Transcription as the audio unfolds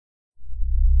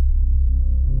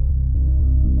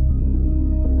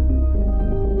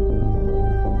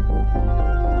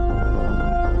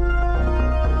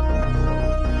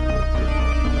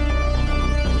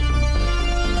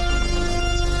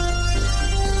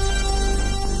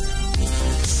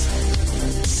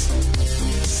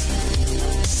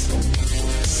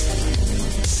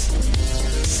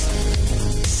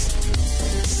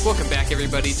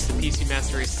everybody, to the PC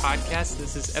Master Race podcast.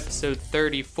 This is episode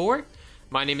 34.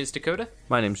 My name is Dakota.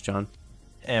 My name's John.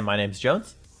 And my name's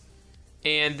Jones.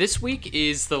 And this week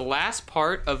is the last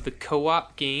part of the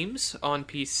co-op games on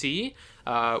PC.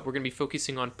 We're going to be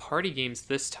focusing on party games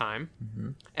this time. Mm-hmm.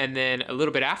 And then a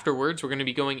little bit afterwards, we're going to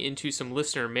be going into some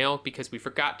listener mail because we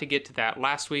forgot to get to that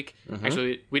last week. Mm-hmm.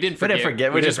 Actually, we didn't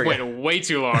forget. We just went way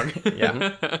too long.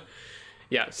 Yeah.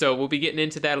 Yeah, so we'll be getting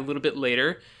into that a little bit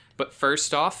later. But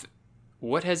first off,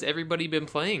 what has everybody been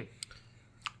playing?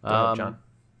 John.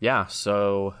 Yeah,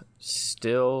 so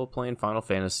still playing Final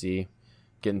Fantasy,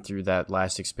 getting through that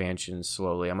last expansion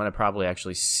slowly. I'm going to probably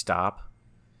actually stop.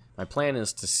 My plan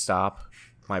is to stop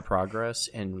my progress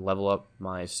and level up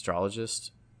my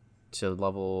astrologist to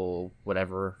level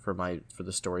whatever for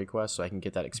the story quest so I can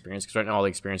get that experience. Because right now all the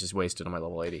experience is wasted on my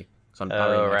level 80. So I'm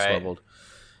already max leveled.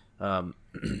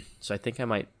 So I think I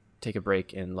might take a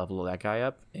break and level that guy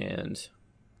up and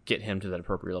get him to that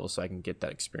appropriate level so I can get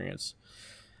that experience.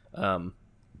 But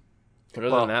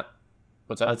other than that,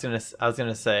 what's that? I was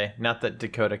gonna say, not that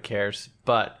Dakota cares,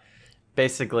 but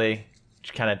basically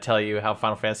to kind of tell you how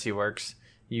Final Fantasy works.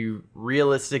 You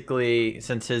realistically,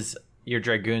 since your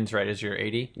Dragoons, right, is your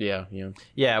 80?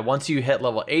 Yeah. Once you hit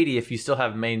level 80, if you still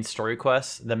have main story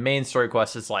quests, the main story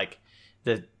quest is like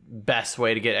the best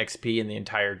way to get XP in the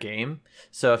entire game.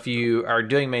 So if you are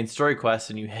doing main story quests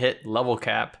and you hit level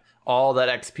cap, all that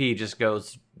XP just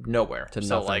goes nowhere to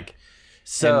nothing.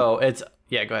 Go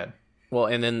ahead. Well,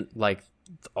 and then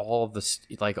all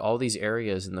these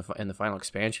areas in the final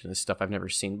expansion is stuff I've never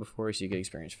seen before, so you get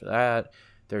experience for that.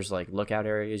 There's lookout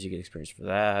areas, you get experience for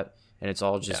that, and it's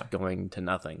all just going to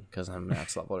nothing because I'm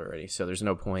max leveled already. So there's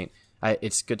no point.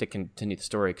 It's good to continue the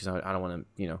story because I don't want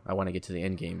to, I want to get to the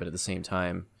end game, but at the same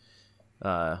time,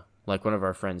 one of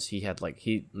our friends, he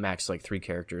maxed 3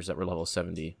 characters that were level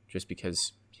 70 just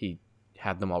because he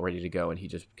had them all ready to go and he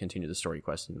just continued the story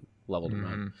quest and leveled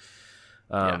them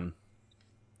up.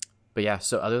 But yeah,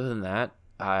 so other than that,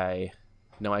 I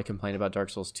know I complained about Dark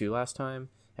Souls 2 last time,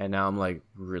 and now I'm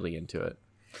really into it.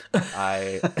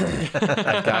 I've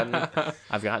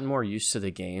gotten more used to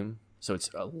the game, so it's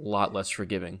a lot less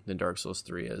forgiving than Dark Souls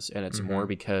 3 is, and it's more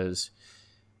because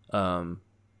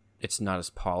it's not as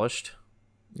polished.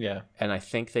 Yeah. And I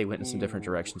think they went in some different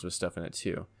directions with stuff in it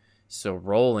too. So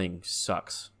rolling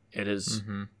sucks. It is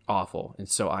awful. And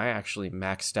so I actually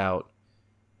maxed out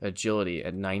agility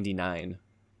at 99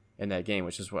 in that game,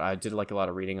 which is what I did a lot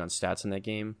of reading on stats in that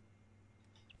game.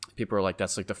 People are like,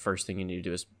 that's the first thing you need to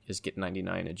do is get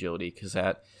 99 agility, because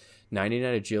that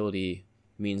 99 agility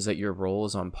means that your roll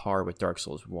is on par with Dark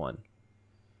Souls 1.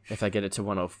 If I get it to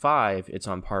 105, it's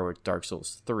on par with Dark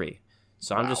Souls 3.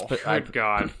 So I'm just I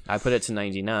put it to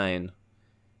 99,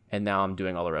 and now I'm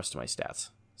doing all the rest of my stats.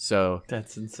 So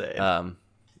that's insane.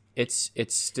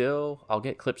 It's still, I'll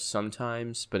get clips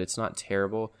sometimes, but it's not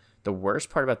terrible. The worst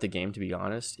part about the game, to be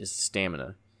honest, is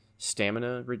stamina.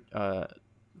 Stamina, the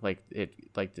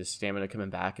stamina coming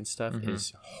back and stuff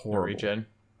is horrible. Regen.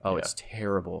 Oh, it's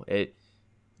terrible.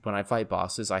 When I fight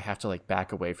bosses, I have to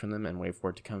back away from them and wait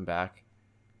for it to come back,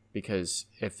 because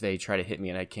if they try to hit me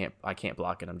and I can't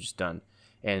block it, I'm just done.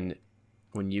 And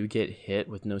when you get hit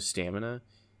with no stamina,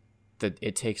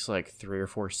 it takes 3 or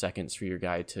 4 seconds for your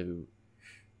guy to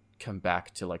come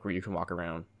back to where you can walk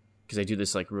around, because they do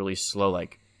this really slow where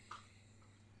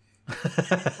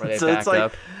they so back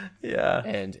up. Yeah.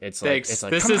 And it's Thanks.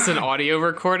 This is an audio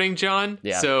recording, John.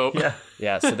 Yeah. So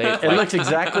yeah. So they it looks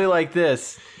exactly like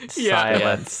this.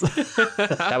 Silence. Yeah.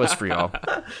 That was for y'all.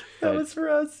 That was for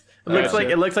us.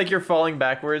 It looks like you're falling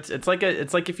backwards. It's like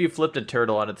if you flipped a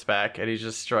turtle on its back and he's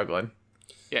just struggling.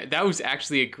 Yeah, that was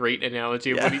actually a great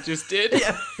analogy of what he just did.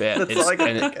 Yeah,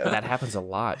 that happens a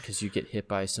lot because you get hit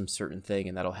by some certain thing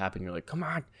and that'll happen. You're like, come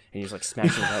on, and you just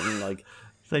smash the button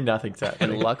It's like nothing's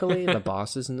happening. And luckily, the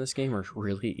bosses in this game are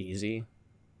really easy.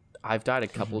 I've died a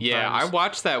couple of times. Yeah, I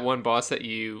watched that one boss that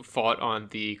you fought on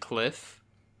the cliff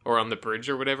or on the bridge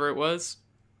or whatever it was.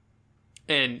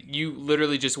 And you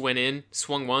literally just went in,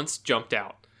 swung once, jumped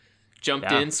out.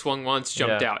 Jumped in, swung once,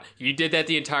 jumped out. You did that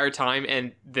the entire time,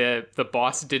 and the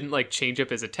boss didn't change up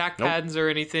his attack patterns or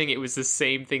anything. It was the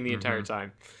same thing the entire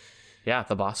time. Yeah,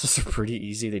 the bosses are pretty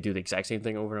easy. They do the exact same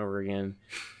thing over and over again.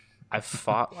 I've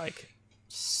fought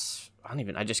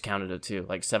I just counted it too,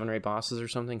 7 or 8 bosses or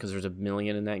something, because there's 1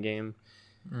 million in that game.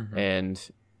 And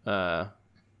I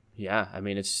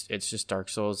mean it's just Dark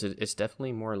Souls. It's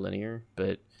definitely more linear,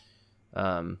 but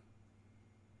I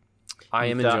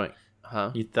am enjoying.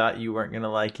 Huh? You thought you weren't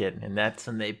gonna like it, and that's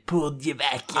when they pulled you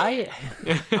back in.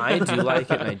 I do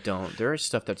like it, and I don't. There is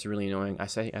stuff that's really annoying. I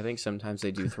think sometimes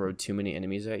they do throw too many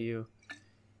enemies at you,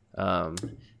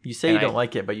 You say you don't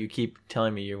like it, but you keep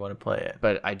telling me you want to play it.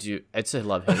 But I do. It's a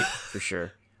love hate for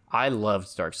sure. I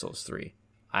loved Dark Souls 3.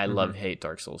 I love hate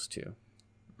Dark Souls 2.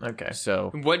 Okay.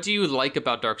 So what do you like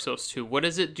about Dark Souls 2? What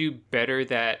does it do better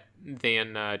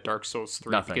than Dark Souls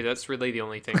 3? Nothing. Because that's really the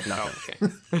only thing. Oh, okay.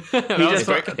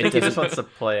 He just wants to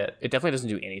play it. It definitely doesn't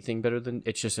do anything better than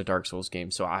it's just a Dark Souls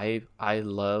game. So I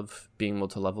love being able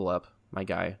to level up my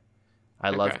guy.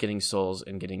 I love getting souls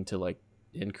and getting to like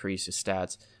increase his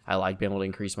stats. I like being able to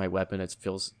increase my weapon. I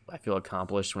feel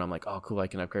accomplished when I'm like, oh cool, I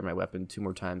can upgrade my weapon 2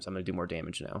 more times. I'm gonna do more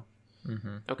damage now.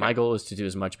 Okay. My goal is to do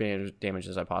as much damage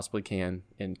as I possibly can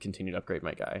and continue to upgrade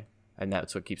my guy, and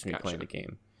that's what keeps me playing the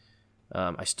game.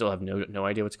 I still have no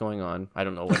idea what's going on. I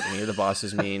don't know what any of the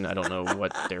bosses mean. I don't know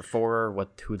what they're for,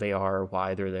 who they are,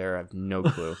 why they're there. I have no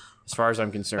clue. As far as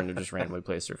I'm concerned, they're just randomly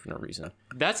placed there for no reason.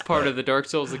 That's part of the Dark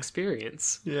Souls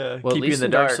experience. Yeah. Well, keep at least you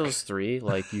in the Dark dark. Souls 3,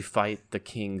 like you fight the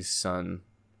king's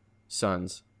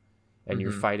sons, and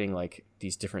you're fighting like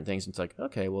these different things. And it's like,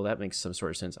 okay, well that makes some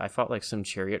sort of sense. I fought like some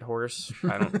chariot horse.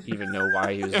 I don't even know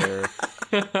why he was there.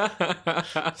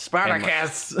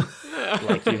 Spartacus.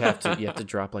 Like you have to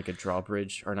drop like a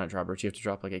drawbridge, or not drawbridge. You have to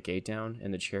drop like a gate down,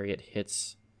 and the chariot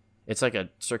hits. It's like a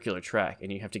circular track,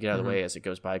 and you have to get out of the way as it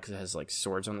goes by because it has like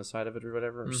swords on the side of it or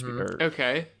whatever.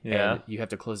 Okay. Yeah. And you have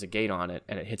to close a gate on it,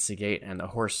 and it hits the gate, and the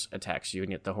horse attacks you,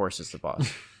 and yet the horse is the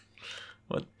boss.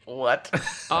 What?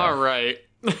 All right.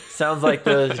 Sounds like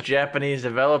those Japanese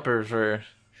developers were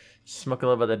smoking a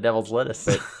little bit of the devil's lettuce.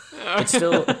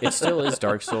 It still is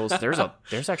Dark Souls.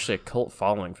 There's actually a cult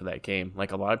following for that game.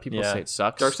 Like a lot of people say it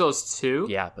sucks. Dark Souls 2?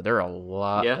 Yeah, but there are a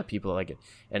lot of people that like it.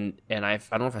 And I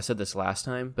don't know if I said this last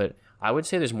time, but I would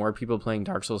say there's more people playing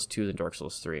Dark Souls 2 than Dark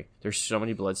Souls 3. There's so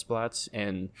many blood splats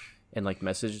and like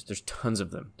messages. There's tons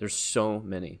of them. There's so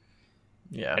many.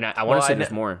 Yeah. And I want to say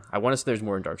there's more. I want to say there's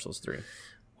more in Dark Souls 3.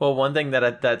 Well, one thing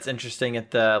that's interesting at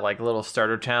the like little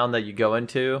starter town that you go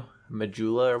into,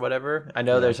 Majula or whatever. I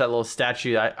know there's that little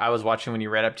statue I was watching when you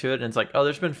ran up to it, and it's like, oh,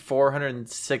 there's been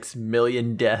 406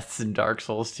 million deaths in Dark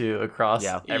Souls 2 across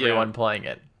everyone playing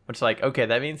it. Which, like, okay,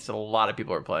 that means a lot of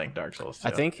people are playing Dark Souls 2.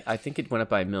 I think it went up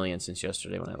by 1 million since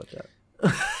yesterday when I looked at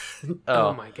it.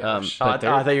 Oh my gosh. I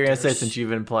thought you were going to say since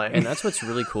you've been playing. And that's what's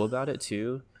really cool about it,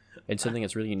 too. And something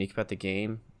that's really unique about the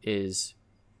game is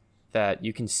that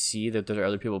you can see that there are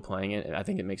other people playing it, and I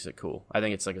think it makes it cool. I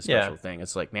think it's like a special thing.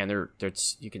 It's like, man,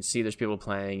 you can see there's people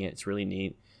playing it. It's really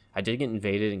neat. I did get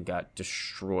invaded and got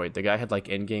destroyed. The guy had like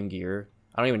in-game gear.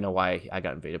 I don't even know why I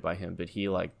got invaded by him, but he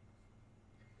like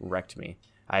wrecked me.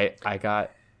 I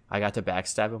got to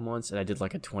backstab him once, and I did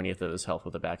like a 20th of his health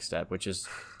with a backstab, which is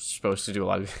supposed to do a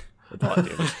lot of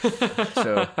damage.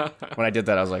 So when I did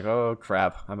that, I was like, "Oh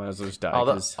crap! I might as well just die."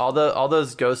 All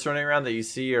those ghosts running around that you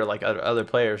see are like other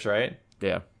players, right?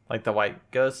 Yeah, like the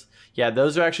white ghosts. Yeah,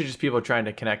 those are actually just people trying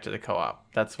to connect to the co-op.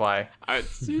 That's why. I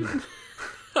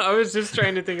was just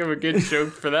trying to think of a good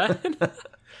joke for that.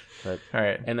 But, all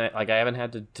right, and I haven't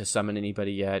had to summon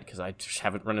anybody yet because I just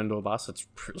haven't run into a boss that's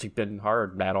really been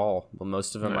hard at all. Well,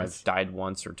 most of them I've died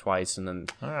once or twice, and then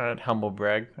all right, humble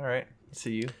brag. All right.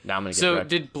 See you. Now I'm gonna get So wrecked.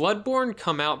 did Bloodborne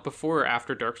come out before or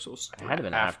after Dark Souls 3? It had to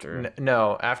been after.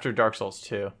 No, after Dark Souls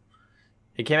 2.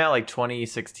 It came out like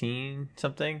 2016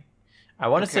 something. I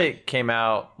want to say it came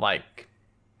out like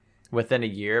within a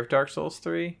year of Dark Souls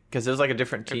 3 because it was like a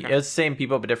different team. It was the same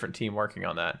people but different team working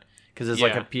on that because it's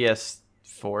like a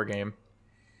PS4 game.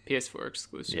 PS4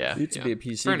 exclusive. Yeah. It used to be a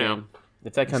PC For game. now.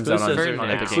 If that comes out on Epic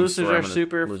Games exclusives Store, I'm are gonna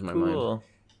super lose my cool. mind.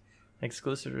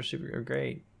 Exclusives are super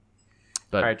great.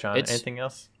 But all right, John. Anything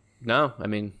else? No, I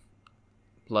mean,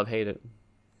 hate it.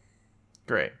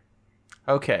 Great.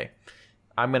 Okay.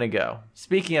 I'm going to go.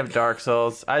 Speaking of Dark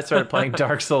Souls, I started playing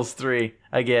Dark Souls 3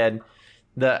 again.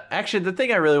 The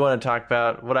thing I really want to talk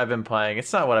about, what I've been playing,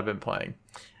 it's not what I've been playing.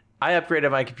 I upgraded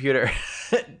my computer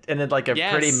in like a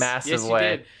pretty massive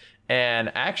way. Did.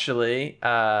 And actually,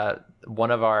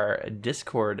 one of our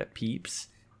Discord peeps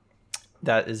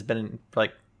that has been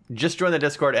like just joined the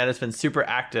Discord and has been super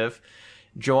active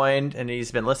joined, and he's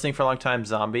been listening for a long time.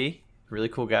 Zombie, really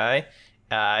cool guy.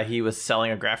 He was selling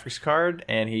a graphics card,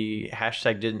 and he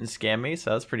 #didn't scam me,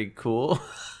 so that's pretty cool.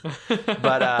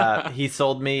 But he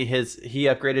sold me he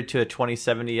upgraded to a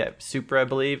 2070 Super, I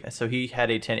believe. So he had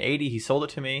a 1080. He sold it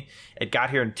to me. It got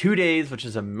here in 2 days, which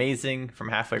is amazing, from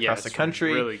halfway across the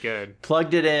country. Really good.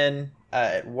 Plugged it in.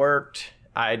 It worked.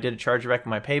 I did a chargeback with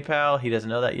my PayPal. He doesn't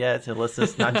know that yet. So let's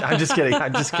just. I'm just kidding.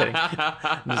 I'm just kidding.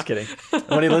 I'm just kidding.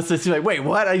 When he listens, he's like, "Wait,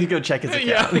 what? I need to go check his account.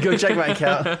 Yeah. I need to go check my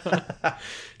account."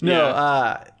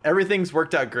 Everything's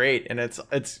worked out great, and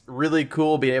it's really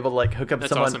cool being able to like hook up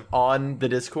someone awesome. on the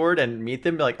Discord and meet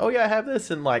them. Be like, "Oh yeah, I have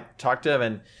this," and like talk to him.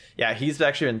 And yeah, he's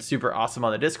actually been super awesome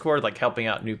on the Discord, like helping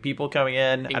out new people coming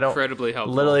in. Incredibly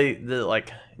helpful. Literally,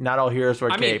 not all heroes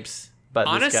wear capes. But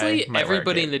honestly,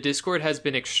 everybody in the Discord has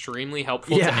been extremely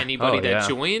helpful to anybody that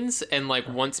joins and like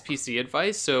wants PC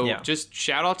advice. So just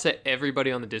shout out to everybody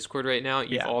on the Discord right now.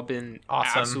 You've all been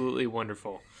awesome. Absolutely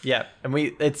wonderful. Yeah, and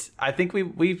I think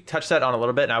we've touched that on a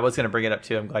little bit, and I was going to bring it up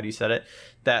too. I'm glad you said it.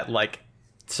 That like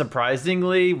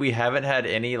surprisingly, we haven't had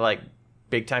any like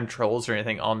big time trolls or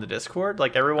anything on the Discord.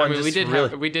 Like everyone, we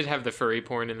did have the furry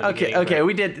porn in the beginning. Okay,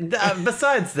 we did.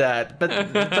 Besides that, but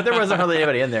there wasn't hardly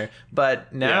anybody in there.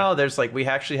 But now there's like we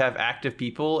actually have active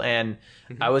people, and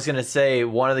I was gonna say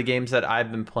one of the games that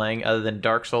I've been playing other than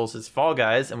Dark Souls is Fall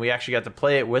Guys, and we actually got to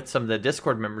play it with some of the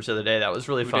Discord members the other day. That was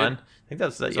really fun. I think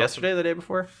that was yesterday or the day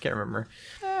before. Can't remember.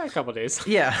 A couple days.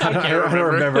 Yeah, I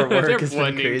don't remember. Work has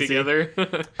been crazy. Together.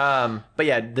 But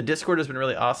yeah, the Discord has been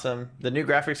really awesome. The new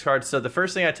graphics cards. So the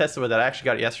first thing I tested with that, I actually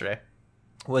got it yesterday,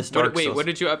 was Dark Souls. What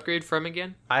did you upgrade from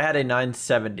again? I had a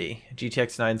 970,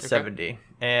 GTX 970,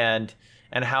 and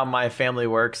how my family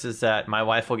works is that my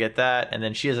wife will get that, and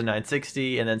then she has a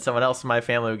 960, and then someone else in my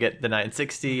family will get the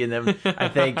 960, and then I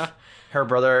think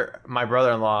my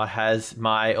brother-in-law has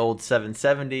my old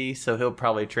 770, so he'll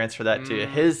probably transfer that to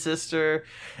his sister.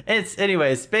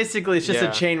 Anyways, basically it's just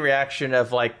a chain reaction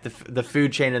of like the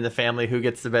food chain in the family who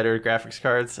gets the better graphics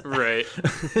cards. Right.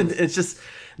 It's just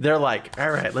they're like,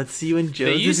 all right, let's see when Joe's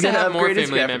They used to have more upgrade his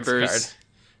family graphics members. card.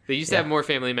 They used to have more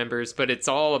family members, but it's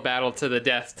all a battle to the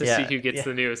death to see who gets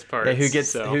the newest parts. Yeah, who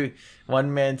gets who?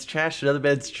 One man's trash, another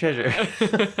man's treasure.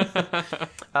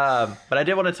 But I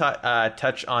did want to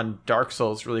touch on Dark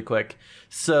Souls really quick.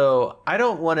 So I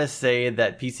don't want to say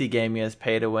that PC gaming is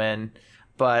pay to win,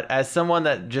 but as someone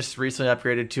that just recently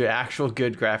upgraded to an actual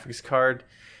good graphics card,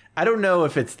 I don't know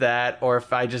if it's that or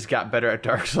if I just got better at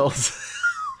Dark Souls.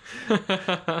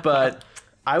 But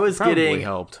I was Probably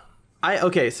helped.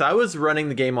 So I was running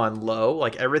the game on low,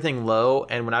 like everything low,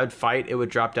 and when I would fight, it would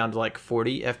drop down to like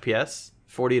 40 FPS,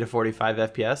 40 to 45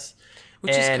 FPS.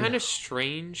 Which is kind of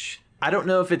strange. I don't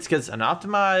know if it's because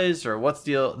unoptimized or what's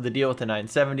the deal with the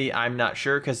 970. I'm not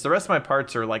sure because the rest of my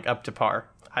parts are like up to par.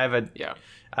 I have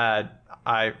i7.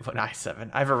 I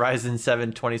have a Ryzen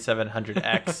 7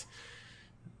 2700X.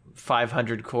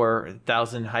 500 core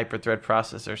 1000 hyper-thread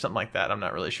processor, something like that. I'm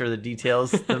not really sure the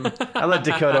details. I let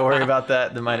Dakota worry about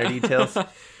that, the minor details.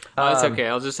 It's okay.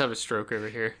 I'll just have a stroke over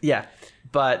here. Yeah,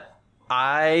 but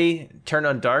I turned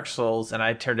on Dark Souls and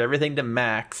I turned everything to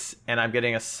max, and I'm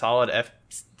getting a solid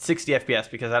 60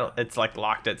 FPS because it's like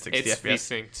locked at 60 it's FPS. It's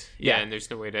synced. Yeah, and there's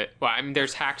no way to. Well, I mean,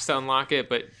 there's hacks to unlock it,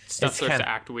 but stuff starts to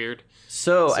act weird.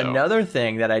 So another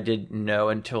thing that I didn't know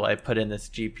until I put in this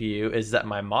GPU is that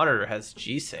my monitor has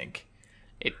G-Sync.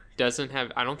 It doesn't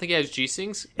have. I don't think it has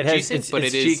G-Sync. It has, but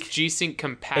it is G-Sync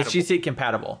compatible. It's G-Sync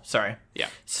compatible. Sorry. Yeah.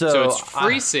 So it's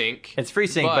FreeSync. It's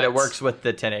FreeSync, but it works with the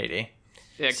 1080.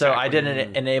 Exactly. So I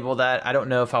didn't enable that. I don't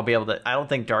know if I'll be able to. I don't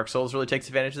think Dark Souls really takes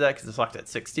advantage of that because it's locked at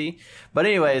 60. But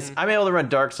anyways, I'm able to run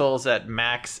Dark Souls at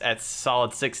max at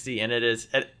solid 60, and it is.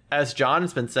 As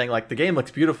John's been saying, like the game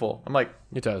looks beautiful. I'm like,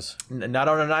 it does. Not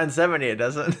on a 970, it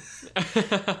doesn't.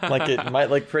 Like it might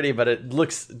look pretty, but it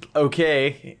looks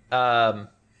okay.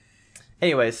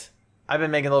 Anyways, I've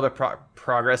been making a little bit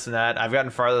progress in that. I've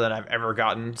gotten farther than I've ever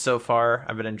gotten so far.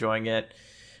 I've been enjoying it.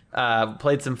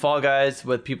 Played some Fall Guys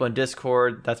with people in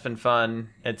Discord. That's been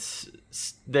fun.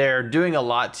 They're doing a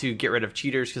lot to get rid of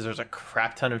cheaters because there's a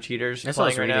crap ton of cheaters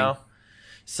playing right now.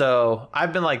 So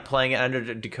I've been like playing it. I know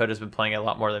Dakota's been playing it a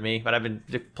lot more than me, but I've been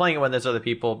playing it when there's other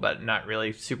people, but not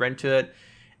really super into it.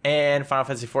 And Final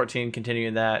Fantasy 14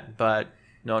 continuing that, but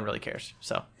no one really cares.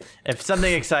 So if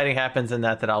something exciting happens in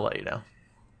that, then I'll let you know.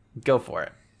 Go for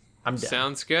it. I'm down.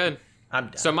 Sounds good. I'm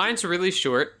down. So mine's really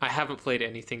short. I haven't played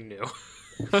anything new.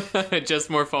 Just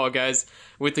more Fall Guys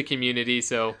with the community.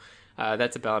 So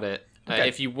that's about it. Okay.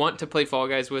 If you want to play Fall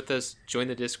Guys with us, join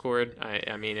the Discord.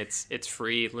 I mean, it's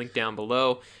free. Link down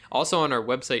below. Also on our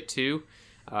website too.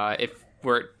 If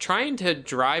we're trying to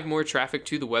drive more traffic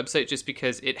to the website, just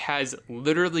because it has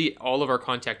literally all of our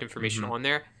contact information on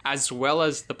there, as well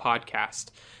as the podcast.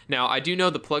 Now, I do know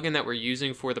the plugin that we're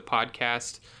using for the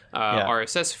podcast,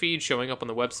 RSS feed showing up on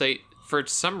the website, for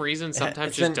some reason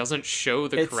sometimes just doesn't show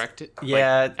the correct.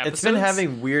 Yeah, it's been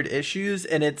having weird issues,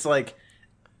 and it's like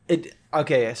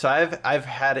Okay, so I've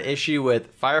had an issue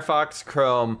with Firefox,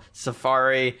 Chrome,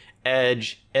 Safari,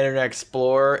 Edge, Internet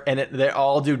Explorer, and they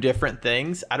all do different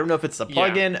things. I don't know if it's the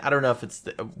plugin, I don't know if it's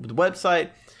the website,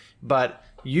 but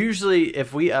usually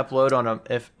if we upload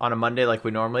on a Monday like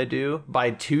we normally do,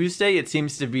 by Tuesday it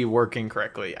seems to be working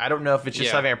correctly. I don't know if it's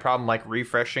just having a problem like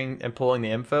refreshing and pulling the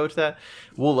info to that.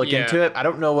 We'll look into it. I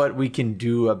don't know what we can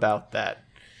do about that.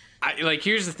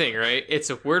 Here's the thing, right?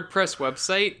 It's a WordPress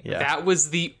website. Yeah. That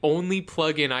was the only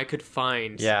plugin I could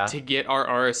find to get our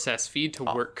RSS feed to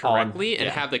work correctly and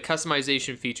have the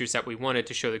customization features that we wanted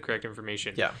to show the correct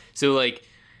information. Yeah. So, like,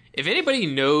 if anybody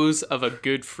knows of a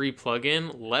good free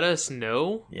plugin, let us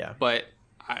know. Yeah. But,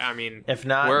 I mean, if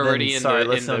not, we're already in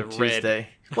the Tuesday.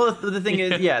 Red. Well, the thing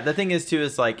is, the thing is, too,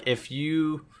 is, like, if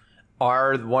you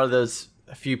are one of those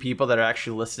few people that are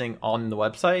actually listening on the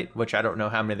website, which I don't know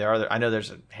how many there are. I know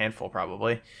there's a handful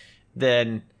probably.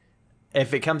 Then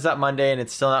if it comes out Monday and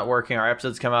it's still not working, our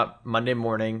episodes come out Monday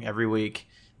morning every week.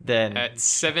 Then at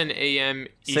 7 a.m.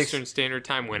 Eastern Standard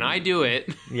Time when I do it.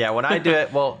 Yeah, when I do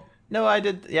it. Well, no, I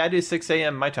did. Yeah, I do 6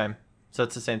 a.m. my time. So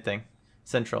it's the same thing.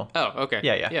 Central. Oh, okay.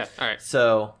 Yeah. All right.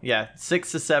 So,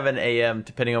 6 to 7 a.m.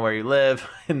 depending on where you live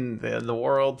in the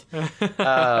world.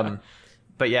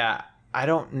 But yeah, I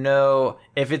don't know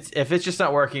if it's just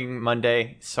not working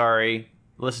Monday. Sorry,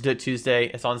 listen to it Tuesday.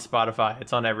 It's on Spotify.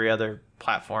 It's on every other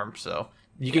platform, so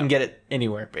you can get it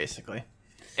anywhere, basically.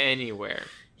 Anywhere.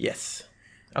 Yes.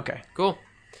 Okay. Cool.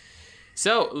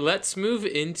 So let's move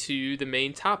into the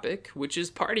main topic, which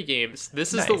is party games.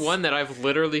 This is the one that I've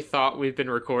literally thought we've been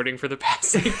recording for the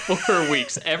past 4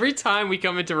 weeks. Every time we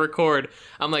come in to record,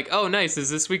 I'm like, oh, nice.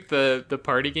 Is this week the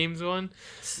party games one?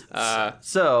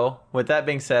 So with that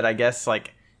being said, I guess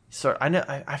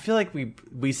I feel like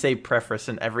we say preface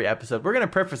in every episode. We're going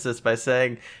to preface this by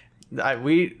saying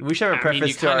we should have a preface.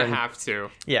 You kind of have to.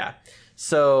 Yeah.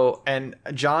 So, and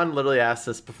John literally asked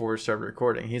us before we started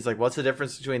recording. He's like, what's the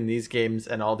difference between these games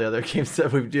and all the other games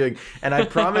that we've been doing? And I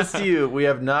promise you, we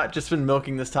have not just been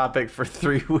milking this topic for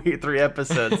three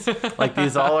episodes. Like,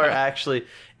 these all are actually,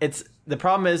 the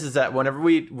problem is that whenever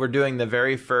we were doing the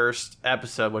very first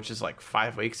episode, which is like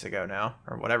 5 weeks ago now,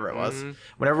 or whatever it was,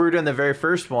 whenever we were doing the very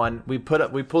first one, we pulled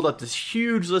up this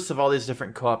huge list of all these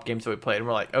different co-op games that we played. And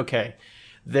we're like, okay,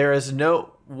 there is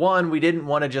we didn't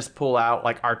want to just pull out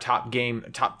like our top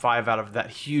 5 out of that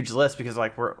huge list because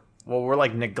like we're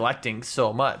like neglecting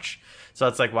so much. So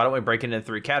it's like, why don't we break it into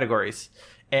 3 categories?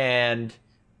 And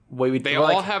they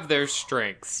all have their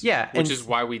strengths. Yeah. Which is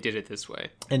why we did it this way.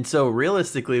 And so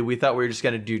realistically, we thought we were just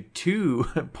going to do 2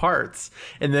 parts.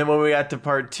 And then when we got to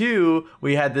part 2,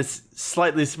 we had this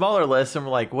slightly smaller list. And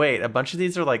we're like, wait, a bunch of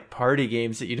these are like party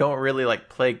games that you don't really like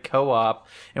play co-op.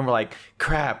 And we're like,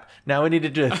 crap, now we need to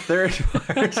do a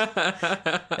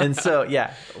 3rd part. And so,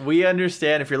 yeah, we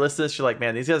understand if you're listening to this, you're like,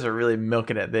 man, these guys are really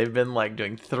milking it. They've been like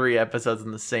doing 3 episodes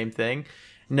on the same thing.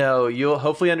 No, you'll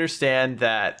hopefully understand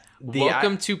that.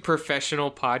 Welcome to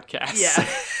professional podcasts.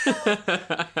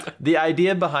 Yeah. The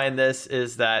idea behind this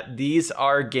is that these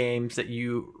are games that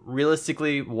you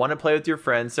realistically want to play with your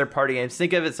friends. They're party games.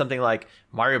 Think of it something like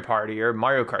Mario Party or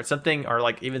Mario Kart, something, or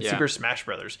like even Super Smash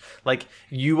Brothers. Like,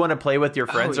 you want to play with your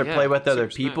friends or play with other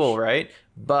people, right?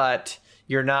 But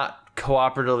you're not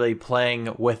cooperatively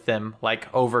playing with them,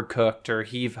 like Overcooked or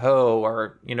Heave Ho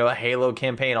or, a Halo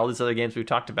campaign, all these other games we've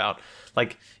talked about.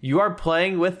 Like, you are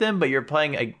playing with them, but you're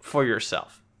playing for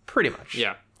yourself, pretty much.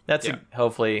 Yeah.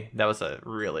 Hopefully, that was a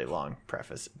really long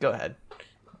preface. Go ahead,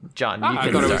 John. You can I thought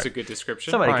start. It was a good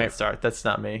description. Somebody can start. That's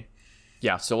not me.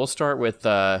 Yeah, so we'll start with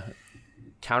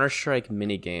Counter-Strike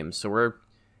mini games. So we're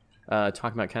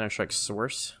talking about Counter-Strike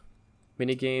Source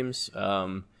mini games.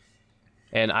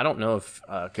 And I don't know if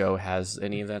Go has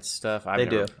any of that stuff. They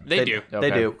do. They do. Okay.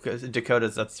 They do. Because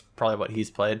Dakota's, that's probably what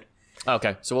he's played.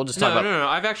 Okay, so we'll just talk about... No.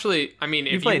 I've actually... I mean,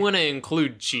 if you want to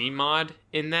include Gmod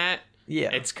in that,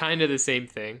 it's kind of the same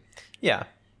thing. Yeah.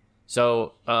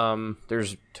 So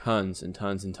there's tons and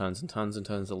tons and tons and tons and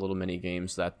tons of little mini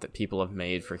games that people have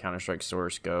made for Counter-Strike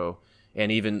Source, Go,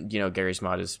 and even, Gary's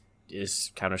Mod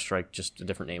is Counter-Strike, just a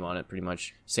different name on it, pretty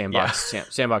much. Sandbox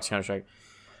Counter-Strike.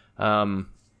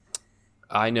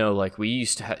 I know, like, we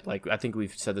used to have, like, I think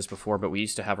we've said this before, but we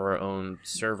used to have our own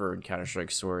server in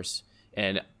Counter-Strike Source,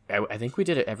 and I think we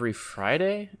did it every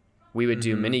Friday. We would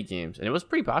do mini games, and it was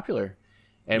pretty popular.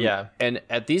 And and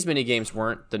at these mini games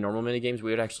weren't the normal mini games.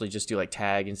 We would actually just do like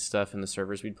tag and stuff in the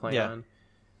servers we'd play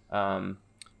on.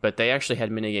 But they actually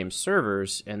had mini game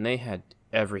servers, and they had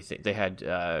everything. They had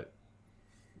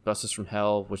Buses from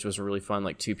Hell, which was really fun.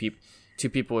 Like two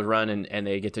people would run and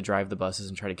they get to drive the buses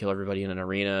and try to kill everybody in an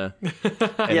arena. And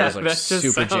it was like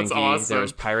super janky. Awesome. There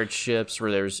was pirate ships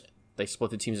where they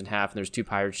split the teams in half, and there's 2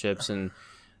 pirate ships, and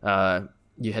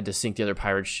you had to sink the other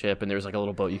pirate ship, and there was like a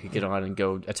little boat you could get on and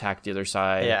go attack the other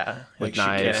side. Yeah, with like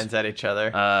knives. shoot cannons at each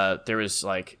other. There was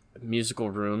like musical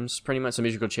rooms, pretty much, some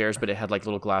musical chairs, but it had like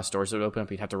little glass doors that would open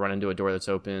up. You'd have to run into a door that's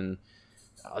open.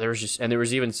 There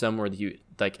was even some where you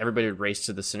like everybody would race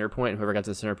to the center point, and whoever got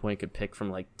to the center point could pick from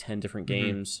like 10 different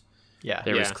games. Yeah,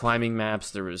 there was climbing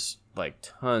maps. There was like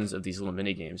tons of these little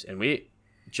mini games, and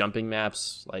jumping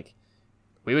maps. Like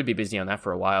we would be busy on that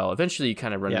for a while. Eventually, you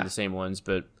kind of run into the same ones,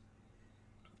 but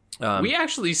we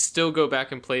actually still go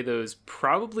back and play those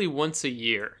probably once a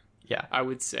year. Yeah, I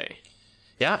would say.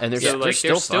 Yeah, and they're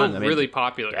still fun. Really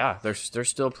popular. Yeah, they're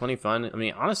still plenty fun. I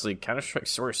mean, honestly, Counter-Strike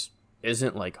Source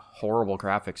isn't like horrible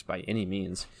graphics by any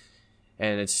means,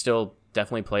 and it's still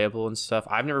definitely playable and stuff.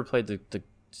 I've never played the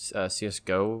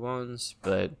CS:GO ones,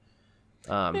 but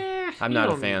I'm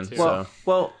not a fan.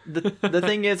 Well, the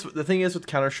thing is with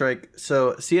Counter-Strike,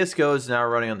 so CS:GO is now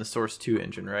running on the Source 2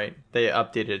 engine, right? They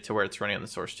updated it to where it's running on the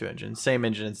Source 2 engine, same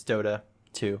engine as Dota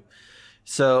 2.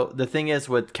 So the thing is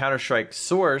with Counter-Strike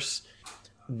Source,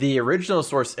 the original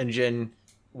Source engine,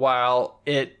 while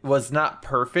it was not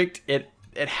perfect, it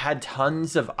had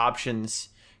tons of options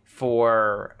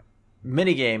for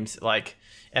mini games. Like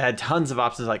it had tons of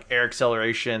options like air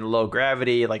acceleration, low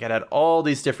gravity. Like it had all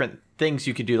these different things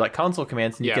you could do, like console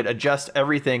commands, and you could adjust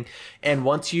everything. And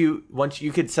once you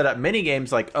could set up mini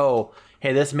games like, oh,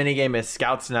 hey, this mini game is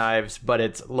Scouts Knives, but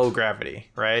it's low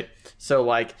gravity, right? So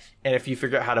like, and if you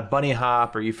figure out how to bunny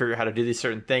hop or you figure out how to do these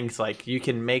certain things, like you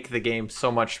can make the game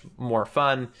so much more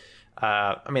fun.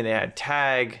 I mean, they had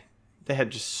tag. They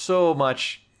had just so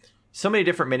many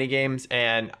different mini games.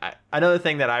 And another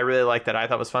thing that I really liked that I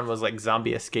thought was fun was like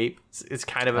Zombie Escape. It's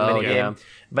kind of a mini game,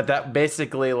 but that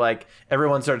basically like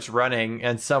everyone starts running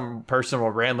and some person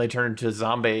will randomly turn into a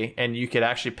zombie, and you could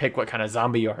actually pick what kind of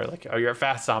zombie you are. Like, oh, you're a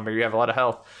fast zombie, you have a lot of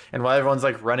health. And while everyone's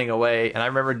like running away, and I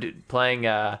remember playing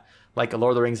like a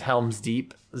Lord of the Rings Helm's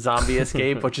Deep Zombie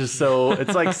Escape, which is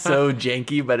it's like so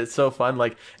janky, but it's so fun.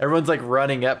 Like everyone's like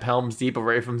running up Helm's Deep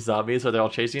away from zombies, so they're all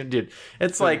chasing them. Dude,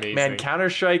 it's like amazing. Man,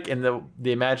 Counter-Strike and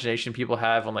the imagination people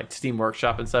have on like Steam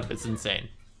Workshop and stuff, it's insane.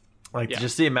 Like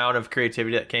just the amount of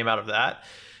creativity that came out of that.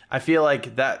 I feel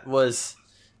like that was,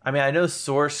 I mean, I know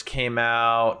Source came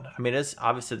out, I mean, it's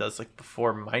obviously that's like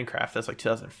before Minecraft. That's like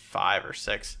 2005 or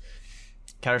 6.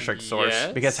 Counter-Strike Source,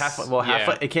 because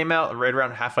Half-Life, it came out right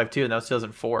around Half-Life 2, and that was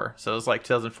 2004. So it was like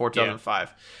 2004, 2005.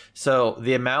 Yeah. So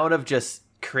the amount of just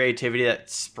creativity that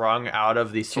sprung out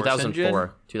of the Source engine.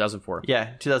 2004.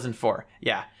 Yeah, 2004.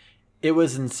 Yeah. It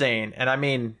was insane. And I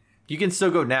mean, you can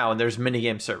still go now, and there's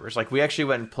minigame servers. Like we actually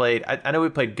went and played, I know we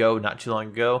played Go not too long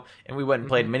ago, and we went and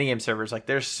played minigame servers. Like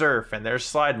there's surf, and there's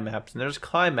slide maps, and there's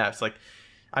climb maps. Like,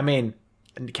 I mean,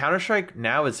 Counter-Strike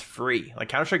now is free. Like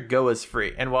Counter-Strike Go is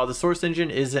free. And while the Source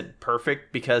engine isn't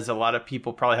perfect because a lot of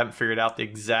people probably haven't figured out the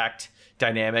exact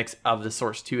dynamics of the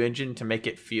Source 2 engine to make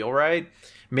it feel right.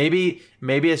 Maybe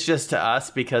it's just to us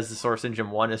because the Source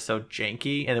engine 1 is so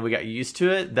janky and then we got used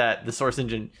to it that the Source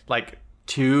engine like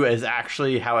 2 is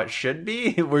actually how it should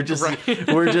be. We're just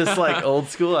like old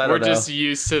school. I don't know. We're just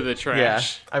used to the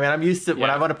trash. Yeah. I mean, I'm used to when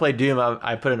I want to play Doom,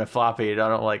 I put in a floppy. I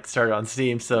don't like start it on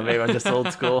Steam, so maybe I'm just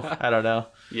old school. I don't know.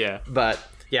 Yeah. But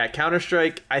yeah,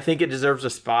 Counter-Strike, I think it deserves a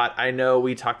spot. I know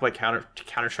we talk about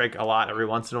Counter-Strike a lot every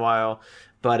once in a while,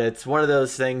 but it's one of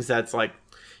those things that's like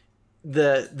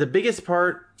the biggest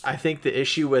part. I think the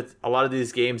issue with a lot of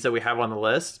these games that we have on the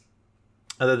list,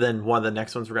 other than one of the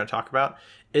next ones we're going to talk about,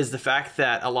 is the fact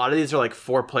that a lot of these are like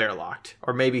 4-player locked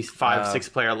or maybe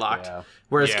 5-6-player locked. Yeah.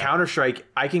 Whereas Counter-Strike,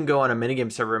 I can go on a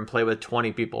minigame server and play with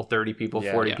 20 people, 30 people,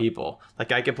 40 people.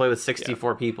 Like I could play with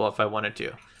 64 people if I wanted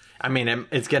to. I mean,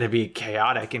 it's going to be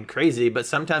chaotic and crazy, but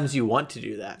sometimes you want to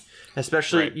do that.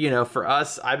 Especially, you know, for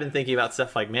us, I've been thinking about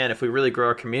stuff like, man, if we really grow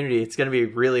our community, it's going to be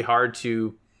really hard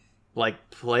to like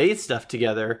play stuff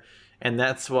together. And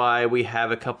that's why we have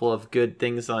a couple of good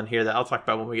things on here that I'll talk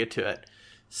about when we get to it.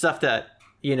 Stuff that,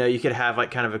 you know, you could have like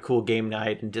kind of a cool game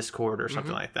night in Discord or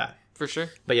something like that. For sure.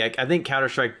 But yeah, I think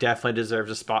Counter-Strike definitely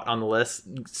deserves a spot on the list.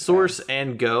 Source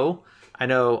and Go. I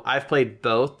know I've played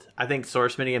both. I think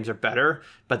Source minigames are better,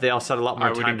 but they also had a lot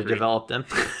more time to develop them.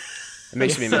 It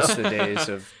makes me miss the days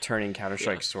of turning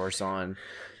Counter-Strike Source on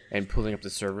and pulling up the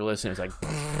server list, and it's like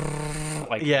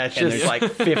it's just like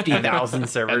 50,000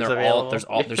 servers available.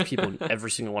 There's people in every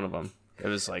single one of them. It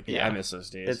was like, I miss those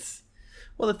days.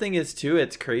 Well, the thing is, too,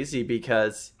 it's crazy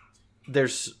because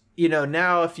there's, you know,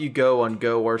 now if you go on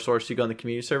Go or Source, you go on the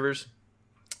community servers,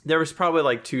 there was probably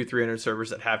like 200-300 servers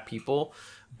that have people,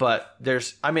 but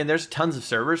there's tons of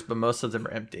servers, but most of them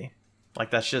are empty.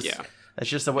 Like that's just It's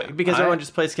just the way, because everyone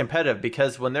just plays competitive.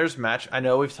 Because when there's I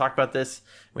know we've talked about this.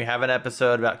 We have an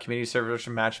episode about community servers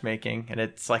and matchmaking, and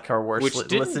it's like our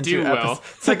worst listen to episode.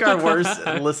 It's like our worst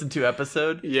listen to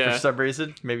episode for some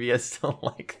reason. Maybe you guys don't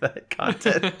like that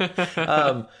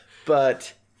content.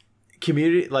 But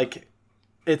community, like,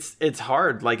 it's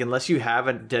hard. Like, unless you have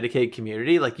a dedicated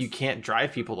community, like, you can't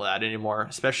drive people to that anymore.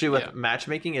 Especially with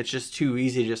matchmaking, it's just too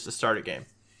easy just to start a game.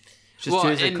 It's just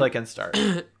too easy to click and start.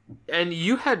 And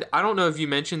you had, I don't know if you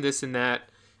mentioned this in that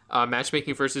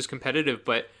matchmaking versus competitive,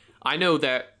 but I know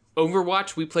that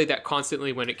Overwatch, we played that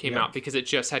constantly when it came out because it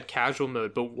just had casual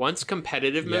mode. But once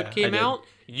competitive mode came out,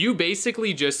 you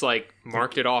basically just like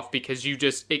marked it off because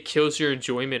it kills your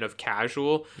enjoyment of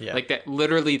casual. Yeah. Like that,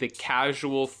 literally the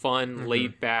casual, fun,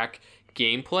 laid back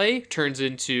gameplay turns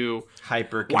into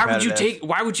hyper competitive.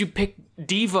 Why would you pick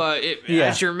D.Va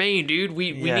as your main, dude?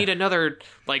 We need another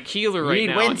like healer right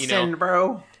now. Winston,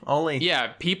 bro.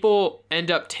 People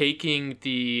end up taking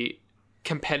the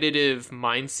competitive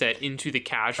mindset into the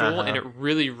casual, and it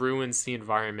really ruins the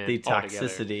environment. The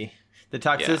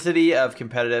toxicity of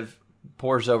competitive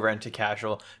pours over into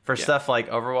casual for stuff like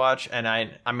Overwatch, and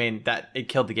I mean that it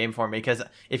killed the game for me, because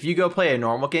if you go play a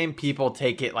normal game, people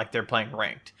take it like they're playing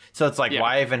ranked. So it's like,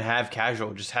 why even have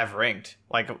casual? Just have ranked.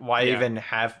 Like, why even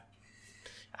have?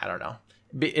 I don't know.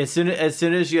 As soon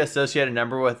as you associate a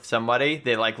number with somebody,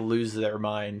 they like lose their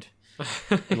mind.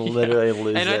 Literally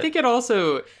lose and it. I think it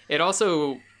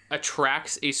also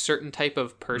attracts a certain type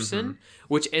of person,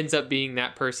 which ends up being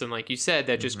that person, like you said,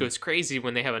 that just goes crazy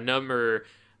when they have a number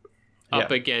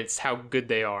up against how good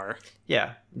they are.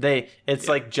 Yeah, it's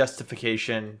like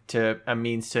justification to a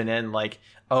means to an end. Like,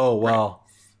 oh well,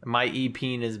 my EP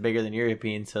is bigger than your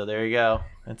EP, so there you go.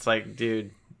 It's like,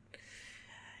 dude,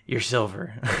 you're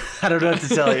silver. I don't know what to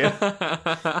tell you.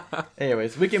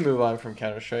 Anyways, we can move on from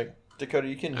Counter-Strike. Dakota,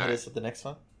 you can hit us with the next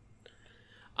one.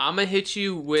 I'm going to hit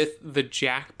you with the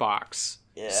Jackbox.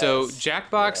 Yes. So,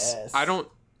 Jackbox,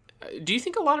 do you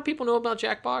think a lot of people know about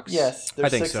Jackbox? Yes,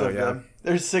 there's 6 of them.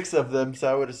 There's 6 of them,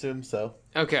 so I would assume so.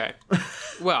 Okay.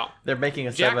 Well, they're making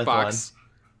a 7th one.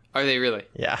 Are they really?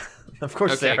 Yeah, of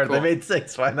course they are. Cool. They made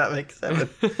 6. Why not make 7?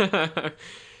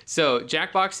 So,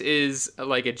 Jackbox is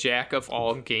like a jack of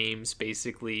all games,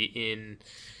 basically, in...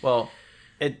 Well...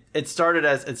 It started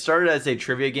as a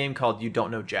trivia game called You Don't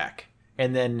Know Jack,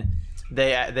 and then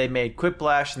they made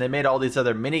Quiplash, and they made all these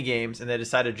other mini games, and they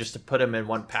decided just to put them in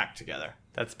one pack together.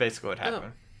 That's basically what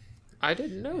happened. I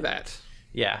didn't know that.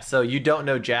 Yeah, so You Don't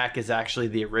Know Jack is actually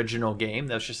the original game.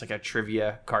 That was just like a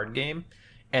trivia card game,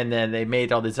 and then they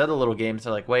made all these other little games.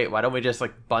 They're like, wait, why don't we just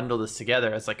like bundle this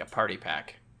together as like a party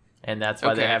pack? And that's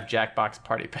why they have Jackbox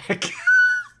Party Pack.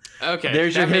 Okay,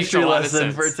 there's your history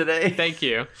lesson for today. Thank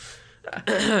you.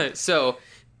 So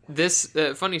this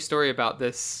funny story about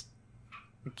this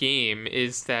game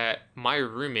is that my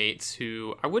roommates,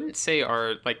 who I wouldn't say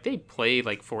are like, they play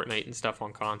like Fortnite and stuff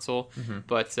on console,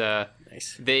 but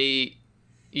they,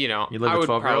 I would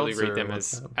probably rate them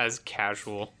as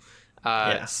casual.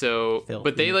 But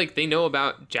they know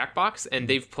about Jackbox, and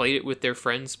they've played it with their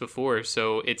friends before,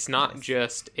 so it's not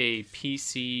just a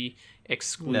PC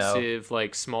exclusive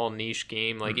like small niche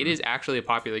game. Like, it is actually a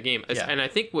popular game, and I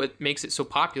think what makes it so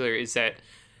popular is that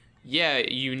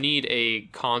you need a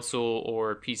console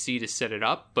or PC to set it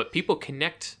up, but people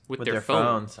connect with their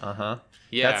phones.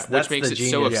 That's which makes it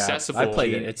so accessible. I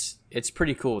played it. It's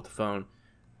pretty cool with the phone.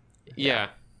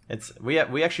 We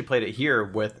actually played it here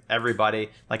with everybody.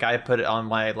 Like, I put it on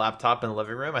my laptop in the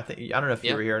living room. I don't know if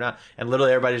you were here or not, and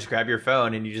literally everybody just grab your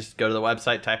phone and you just go to the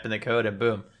website, type in the code, and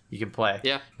boom, you can play.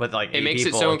 Yeah, with like it makes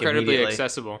it so incredibly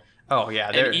accessible. Oh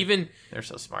yeah, they're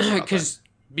so smart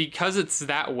because it's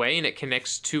that way, and it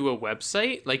connects to a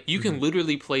website. Like, you can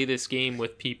literally play this game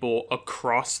with people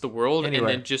across the world, and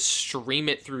then just stream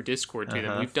it through Discord to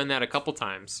them. We've done that a couple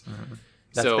times.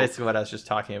 That's basically what I was just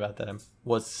talking about, that I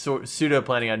was pseudo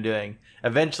planning on doing.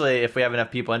 Eventually, if we have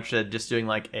enough people interested, just doing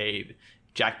like a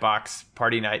Jackbox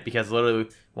party night, because literally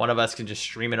one of us can just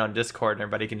stream it on Discord and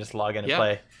everybody can just log in and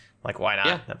play. Like, why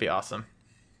not? That'd be awesome.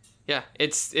 Yeah,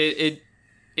 it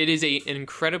is an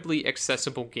incredibly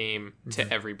accessible game to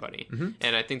everybody,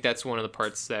 and I think that's one of the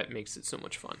parts that makes it so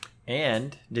much fun.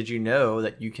 And did you know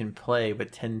that you can play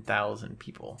with 10,000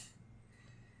 people?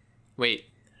 Wait,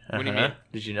 what do you mean?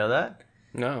 Did you know that?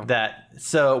 No.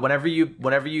 So whenever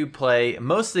you play,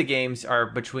 most of the games are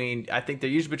between, I think they're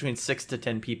usually between 6 to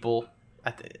 10 people.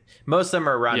 Most of them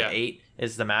are around 8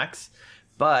 is the max.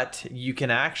 But you can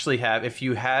actually have, if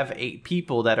you have 8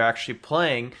 people that are actually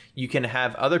playing, you can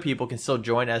have other people can still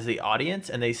join as the audience,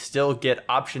 and they still get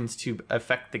options to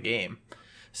affect the game.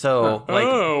 So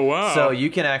so you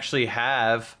can actually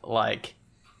have like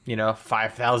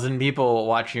 5,000 people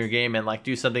watching your game and like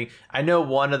do something. I know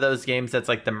one of those games that's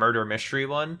like the murder mystery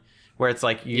one, where it's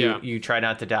like you try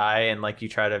not to die and like you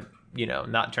try to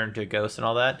not turn to a ghost and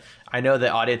all that. I know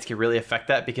the audience can really affect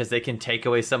that because they can take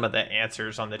away some of the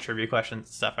answers on the trivia questions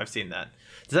and stuff. I've seen that.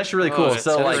 It's actually really cool.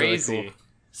 So like crazy. Really cool.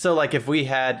 So like if we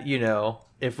had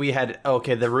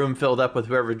the room filled up with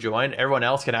whoever joined, everyone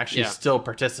else can actually still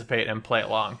participate and play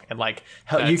along, and like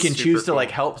you can choose to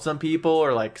like help some people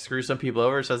or like screw some people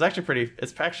over. So it's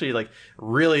actually like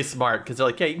really smart because they're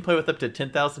like, yeah, you can play with up to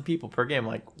 10,000 people per game.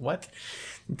 Like, what?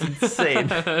 It's insane.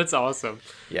 That's awesome.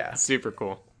 Yeah, super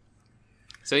cool.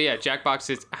 So yeah,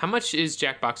 Jackbox how much is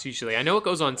Jackbox usually? I know it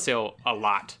goes on sale a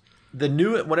lot.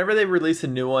 Whenever they release a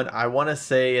new one, I want to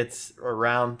say it's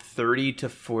around $30 to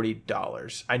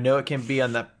 $40. I know it can be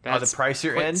on the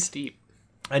pricier end. Steep.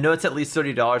 I know it's at least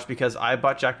 $30 because I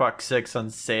bought Jackbox 6 on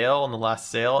sale on the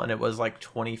last sale, and it was like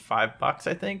 $25,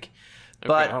 I think.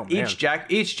 But each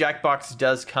Jackbox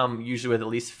does come usually with at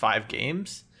least 5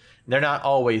 games. They're not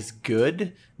always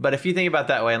good, but if you think about it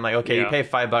that way, I'm like, okay, you pay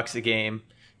 $5 a game.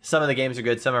 Some of the games are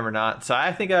good, some of them are not. So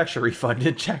I think I actually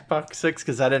refunded Jackbox 6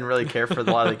 because I didn't really care for a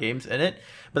lot of the games in it.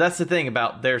 But that's the thing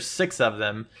about there's 6 of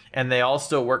them, and they all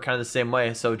still work kind of the same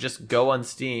way. So just go on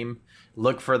Steam,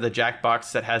 look for the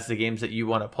Jackbox that has the games that you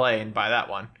want to play, and buy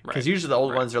that one. Because usually the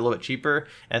old ones are a little bit cheaper,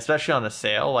 and especially on a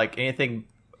sale, like anything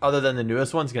other than the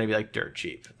newest one's going to be like dirt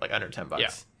cheap, like under $10. Yeah.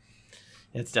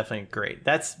 It's definitely great.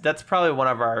 That's probably one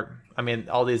of our. I mean,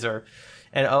 all these are.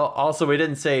 And also, we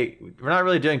didn't say we're not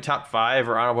really doing top 5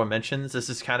 or honorable mentions. This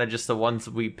is kind of just the ones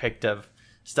we picked of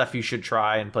stuff you should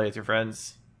try and play with your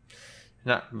friends.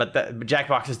 But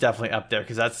Jackbox is definitely up there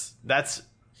because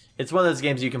it's one of those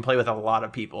games you can play with a lot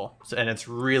of people, and it's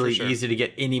really easy to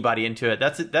get anybody into it.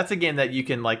 That's a game that you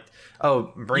can like.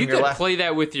 Bring your. You can play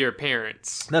that with your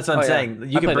parents. That's what I'm saying.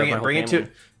 You can bring it to.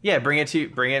 Yeah, bring it,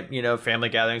 family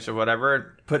gatherings or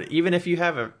whatever. Even if you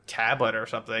have a tablet or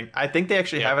something. I think they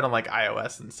actually have it on like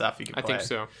iOS and stuff. You can play. I think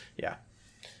so. Yeah.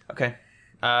 Okay.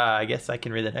 I guess I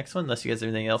can read the next one unless you guys have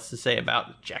anything else to say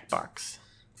about Jackbox.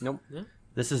 Nope. Yeah.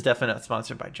 This is definitely not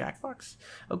sponsored by Jackbox.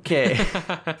 Okay.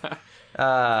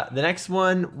 The next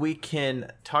one we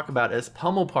can talk about is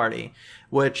Pummel Party,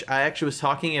 which I actually was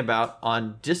talking about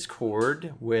on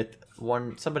Discord with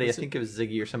somebody. I think it was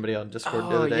Ziggy or somebody on Discord the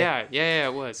other day. Yeah,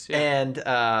 it was. Yeah.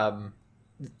 And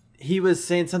he was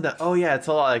saying something. Oh yeah, it's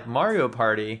a lot like Mario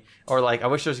Party, or like I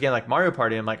wish there was a game like Mario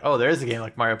Party. I'm like, oh, there is a game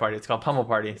like Mario Party. It's called Pummel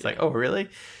Party. It's like, oh really?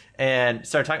 And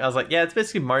started talking. I was like, yeah, it's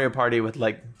basically Mario Party with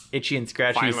like Itchy and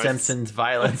Scratchy Simpsons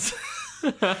violence.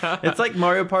 It's like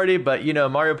Mario Party, but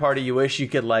Mario Party, you wish you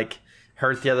could like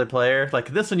hurt the other player.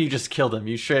 Like this one, you just killed him.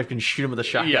 You straight up can shoot him with a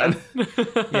shotgun.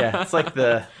 Yeah, it's like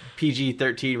the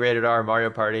PG-13 rated R Mario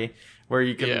Party where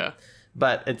you can. Yeah.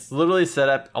 But it's literally set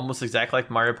up almost exactly like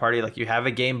Mario Party. Like you have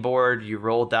a game board, you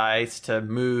roll dice to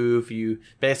move. You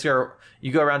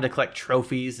go around to collect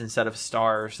trophies instead of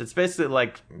stars. It's basically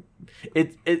like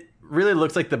it really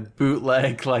looks like the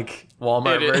bootleg like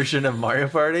Walmart version of Mario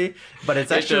Party, but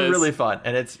it's actually really fun.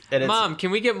 And it's Mom,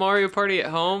 can we get Mario Party at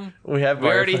home? We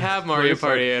already have Mario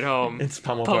Party at home. It's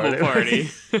Pummel Party.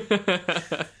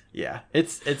 Yeah,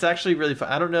 it's actually really fun.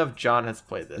 I don't know if John has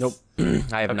played this. Nope,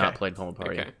 I have not played Pummel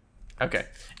Party. Okay,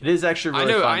 it is actually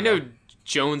really fun. I know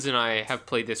Jones and I have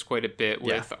played this quite a bit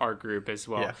with our group as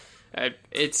well. Yeah.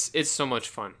 It's so much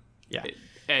fun. Yeah,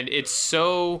 and it's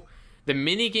so the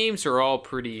mini games are all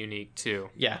pretty unique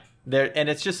too. Yeah, and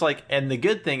it's just like, and the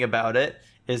good thing about it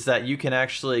is that you can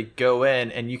actually go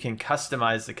in and you can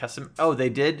customize the custom. Oh, they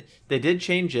did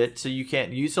change it so you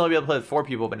used to only be able to play with 4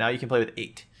 people, but now you can play with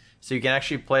 8. So you can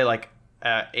actually play like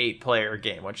an 8-player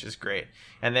game, which is great.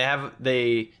 And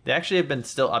they actually have been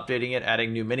still updating it,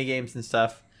 adding new mini games and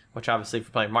stuff. Which obviously,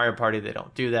 for playing Mario Party, they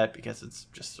don't do that because it's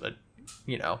just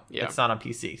it's not on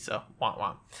PC. So wah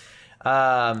wah.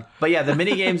 But yeah, the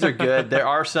mini games are good. There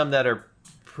are some that are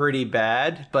pretty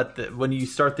bad, but when you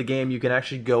start the game, you can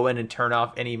actually go in and turn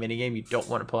off any mini game you don't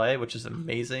want to play, which is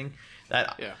amazing.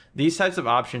 These types of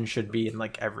options should be in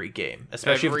like every game,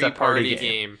 especially if it's a party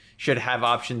game. Should have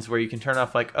options where you can turn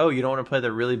off like, oh, you don't want to play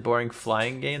the really boring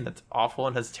flying game that's awful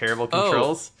and has terrible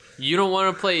controls. You don't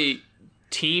want to play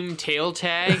Team Tail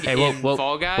Tag in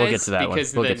Fall Guys we'll get to that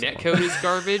because the netcode is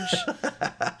garbage.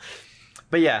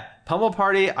 But yeah, Pummel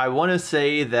Party, I want to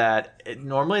say that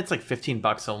normally it's like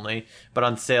 $15 only, but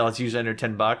on sale it's usually under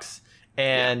 $10.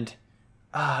 And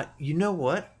you know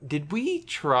what? Did we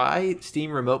try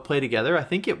Steam Remote Play together? I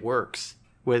think it works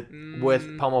with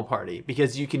Pummel Party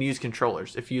because you can use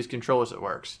controllers. If you use controllers, it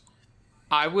works.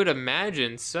 I would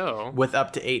imagine so. With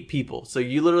up to 8 people. So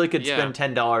you literally could spend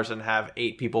 $10 and have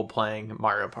 8 people playing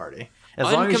Mario Party.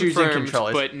 As long as you're using Unconfirmed,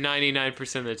 controllers. but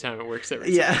 99% of the time it works every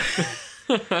time.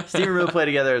 Yeah. Steam and Real Play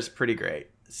together is pretty great.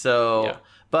 So, Yeah.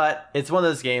 but it's one of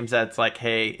those games that's like,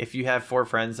 hey, if you have 4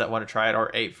 friends that want to try it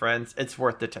or 8 friends, it's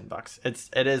worth the $10.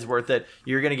 It is worth it.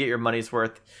 You're gonna get your money's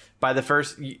worth. By the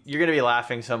first, you're gonna be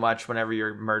laughing so much whenever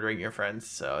you're murdering your friends.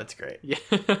 So it's great. Yeah.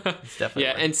 It's definitely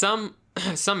Yeah, worth and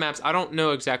some maps, I don't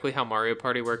know exactly how Mario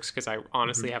Party works because I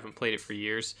honestly Mm-hmm. haven't played it for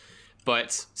years.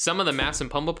 But some of the maps in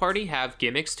Pummel Party have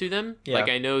gimmicks to them. Yeah. Like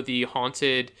I know the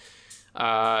haunted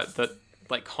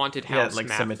haunted house like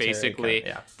map cemetery basically.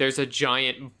 kind of, yeah. There's a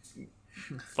giant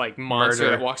like monster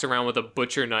Murder. that walks around with a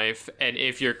butcher knife, and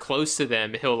if you're close to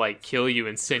them, he'll like kill you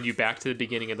and send you back to the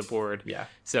beginning of the board. Yeah.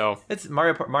 So It's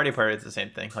Mario Party is the same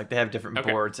thing. Like they have different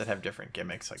Okay. boards that have different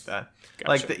gimmicks like that.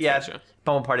 Gotcha, gotcha.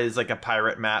 Pummel Party is like a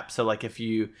pirate map, so like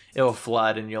it'll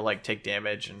flood and you'll like take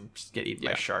damage and just get eaten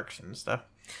by Yeah. sharks and stuff.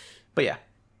 But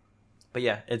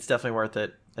yeah, it's definitely worth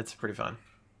it. It's pretty fun.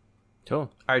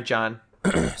 Cool. All right, John.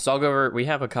 So I'll go over. We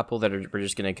have a couple that we're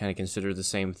just going to kind of consider the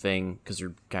same thing because they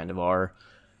kind of are.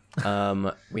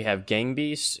 We have Gang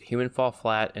Beasts, Human Fall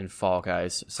Flat, and Fall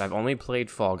Guys. So I've only played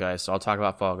Fall Guys, so I'll talk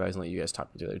about Fall Guys and let you guys talk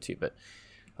about the other two. But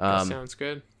that sounds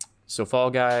good. so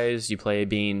Fall Guys, you play a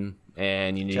bean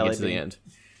and you need Jelly to get to the bean. end.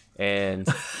 And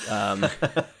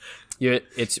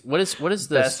what is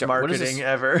the Best what is marketing the,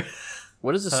 ever.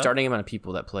 what is the starting amount of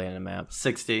people that play in a map?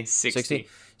 60. 60.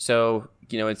 So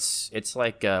it's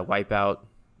like Wipeout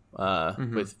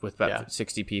with about Yeah.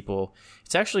 60 people.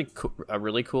 It's actually a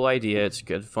really cool idea. It's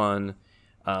good fun.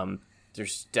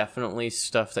 There's definitely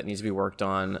stuff that needs to be worked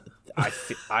on.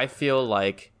 I feel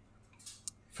like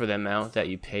for the amount that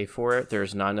you pay for it,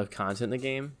 there's not enough content in the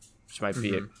game, which might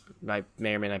be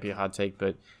may or may not be a hot take,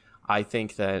 but I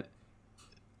think that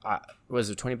was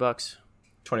it $20?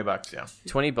 $20, yeah.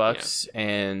 $20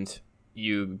 and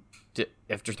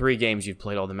after 3 games you've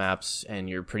played all the maps and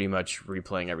you're pretty much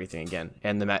replaying everything again,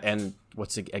 and and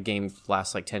what's a game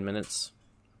lasts like 10 minutes,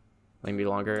 maybe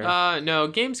longer. No,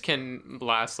 games can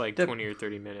last like 20 or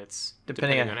 30 minutes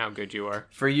Depending depending on- on how good you are.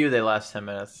 For you, they last 10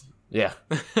 minutes. Yeah.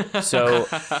 So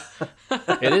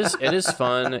it is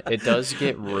fun. It does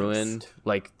get ruined.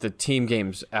 Like the team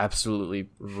games absolutely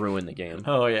ruin the game.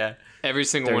 Oh, yeah. Every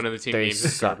single one of the team They games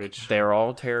is suck. garbage. They're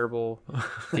all terrible.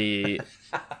 They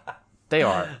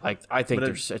are. Like I think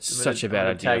it's such a bad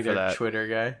idea Tag for their that. Twitter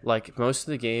guy. Like most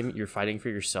of the game you're fighting for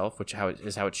yourself, which how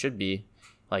it should be.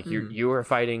 Like you are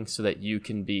fighting so that you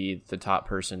can be the top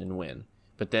person and win.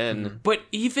 But then But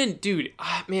even, dude,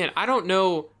 man, I don't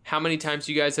know how many times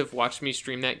you guys have watched me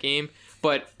stream that game,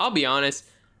 but I'll be honest,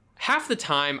 half the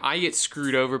time I get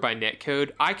screwed over by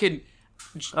netcode.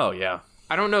 oh yeah.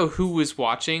 I don't know who was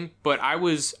watching, but I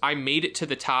made it to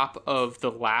the top of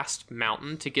the last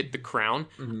mountain to get the crown.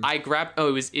 I grabbed, it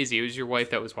was Izzy, it was your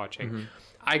wife that was watching.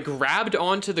 I grabbed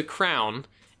onto the crown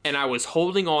and I was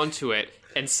holding on to it,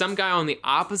 and some guy on the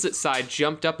opposite side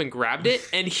jumped up and grabbed it,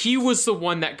 and he was the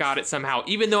one that got it somehow,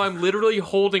 even though I'm literally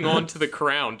holding on to the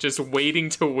crown, just waiting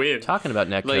to win. Talking about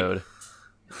netcode,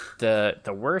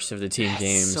 the worst of the team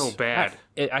games. so bad.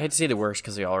 I hate to say the worst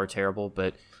because they all are terrible,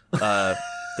 but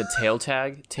the tail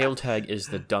tag is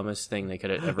the dumbest thing they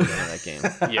could have ever done in that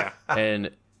game. Yeah.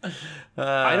 And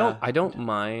I don't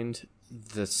mind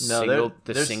the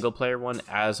single player one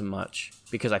as much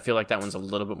because I feel like that one's a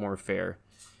little bit more fair.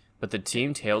 But the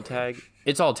team tail tag,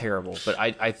 it's all terrible. But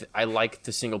I like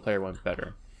the single player one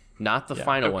better, not the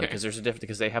final one, because there's a difference.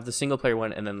 Because they have the single player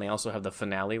one and then they also have the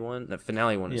finale one. The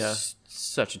finale one is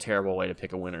such a terrible way to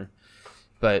pick a winner.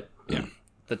 But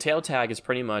the tail tag is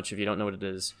pretty much, if you don't know what it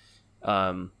is,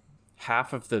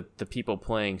 half of the people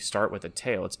playing start with a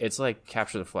tail. It's like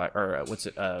capture the flag, or what's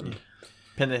it?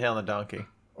 Pin the tail on the donkey.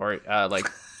 Or like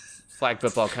flag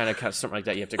football, kind of something like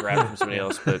that. You have to grab it from somebody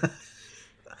else. But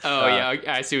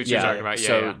I see what you're talking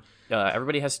about.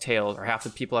 Everybody has tails, or half the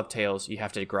people have tails. You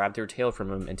have to grab their tail from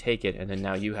them and take it, and then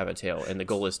now you have a tail. And the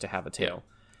goal is to have a tail.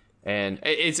 And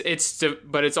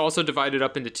but it's also divided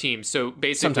up into teams. So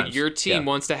basically, Sometimes, your team yeah.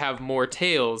 wants to have more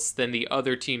tails than the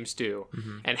other teams do,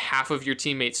 and half of your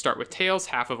teammates start with tails,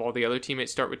 half of all the other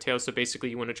teammates start with tails. So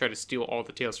basically, you want to try to steal all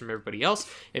the tails from everybody else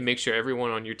and make sure everyone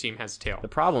on your team has a tail. the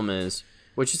problem is,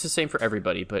 which is the same for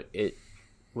everybody, but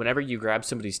whenever you grab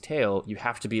somebody's tail, you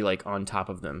have to be like on top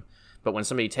of them. But when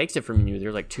somebody takes it from you,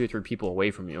 they're like 2 or 3 people away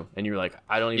from you, and you're like,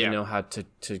 I don't even know how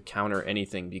to counter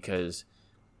anything because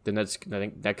the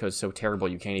netcode's so terrible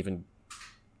you can't even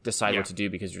decide what to do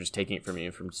because you're just taking it from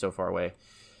you from so far away.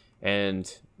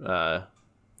 And the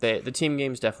team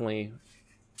games definitely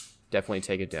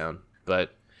take it down.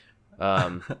 But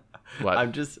what?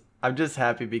 I'm just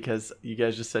happy because you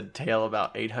guys just said tail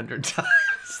about 800 times.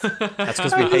 That's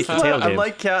because we hate the tail game.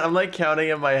 I'm like counting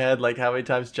in my head like how many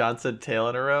times John said tail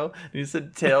in a row. And you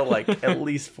said tail like at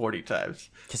least 40 times.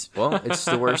 Well, it's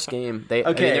the worst game.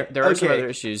 I mean, there are some other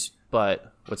issues,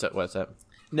 but what's that?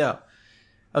 No.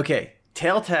 Okay,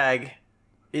 tail tag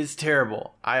is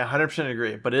terrible. I 100%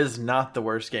 agree, but it is not the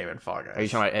worst game in Fall Guys. Are you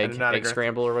talking about egg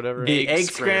scramble or whatever? The egg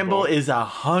scramble is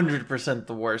 100%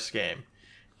 the worst game.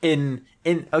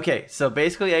 Okay, so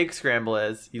basically egg scramble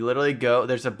is you literally go,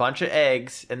 there's a bunch of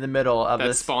eggs in the middle of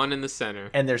that spawn in the center,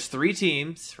 and there's 3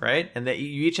 teams, right? And you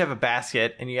each have a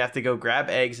basket, and you have to go grab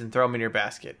eggs and throw them in your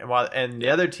basket. And the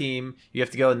other team, you have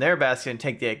to go in their basket and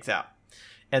take the eggs out.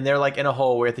 And they're like in a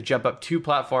hole where you have to jump up 2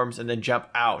 platforms and then jump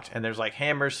out. And there's like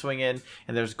hammers swinging,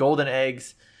 and there's golden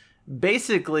eggs.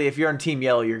 Basically, if you're on Team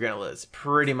Yellow, you're going to lose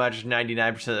pretty much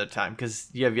 99% of the time because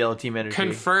you have yellow team energy.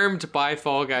 Confirmed by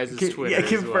Fall Guys' Twitter.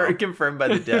 Yeah, confirmed by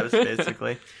the devs,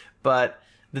 basically. But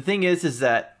the thing is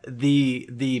that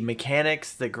the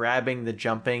mechanics, the grabbing, the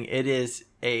jumping, it is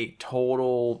a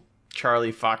total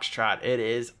Charlie Foxtrot. It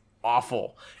is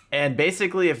awful. And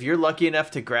basically, if you're lucky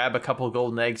enough to grab a couple of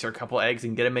golden eggs or a couple of eggs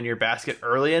and get them in your basket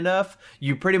early enough,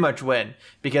 you pretty much win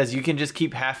because you can just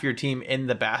keep half your team in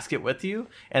the basket with you,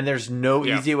 and there's no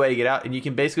easy way to get out. And you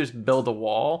can basically just build a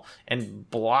wall and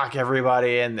block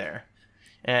everybody in there.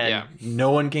 And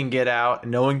no one can get out,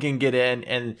 no one can get in,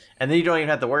 and then you don't even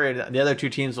have to worry. The other 2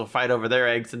 teams will fight over their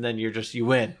eggs, and then you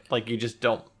win. Like, you just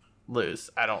don't lose.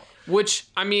 Which,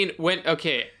 I mean,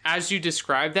 as you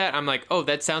describe that, I'm like, oh,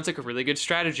 that sounds like a really good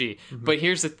strategy. Mm-hmm. But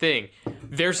here's the thing.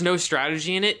 There's no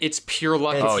strategy in it. It's pure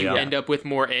luck if you end up with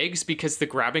more eggs because the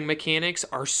grabbing mechanics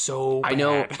are so bad.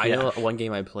 I know one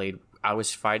game I played, I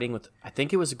was fighting with, I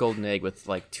think it was a golden egg with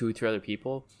like 2 or 3 other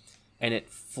people, and it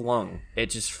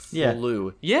just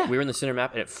flew. Yeah. We were in the center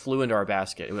map, and it flew into our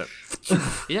basket. It went,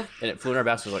 yeah. And it flew into our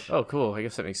basket. I was like, oh, cool. I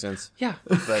guess that makes sense. Yeah.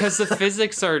 Because the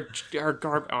physics are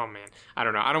garbage. Oh, man. I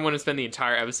don't know. I don't want to spend the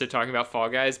entire episode talking about Fall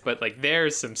Guys, but like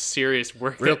there's some serious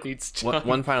work that needs done.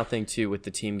 One final thing, too, with the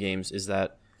team games is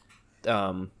that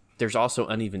there's also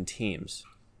uneven teams.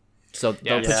 So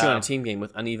they'll put you on a team game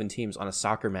with uneven teams on a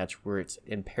soccer match where it's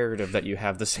imperative that you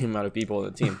have the same amount of people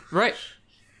in the team. Right.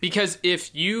 Because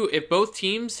if both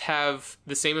teams have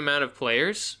the same amount of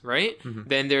players, right,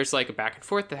 then there's like a back and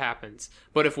forth that happens.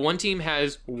 But if one team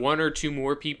has 1 or 2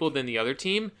 more people than the other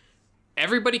team,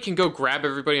 everybody can go grab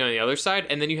everybody on the other side,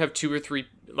 and then you have 2 or 3,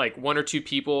 like 1 or 2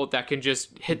 people that can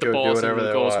just hit the balls and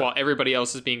the goals while everybody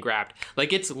else is being grabbed.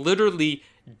 Like, it's literally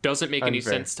doesn't make any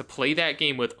sense to play that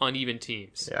game with uneven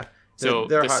teams. Yeah. So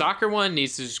the soccer one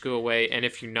needs to just go away, and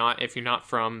if you're not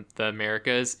from the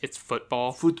Americas, it's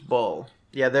football.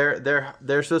 Yeah,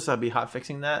 they're supposed to be hot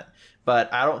fixing that,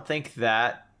 but I don't think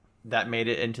that made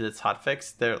it into this hot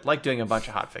fix. They're like doing a bunch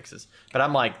of hot fixes, but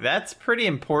I'm like, that's pretty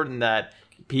important that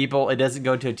it doesn't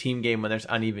go into a team game when there's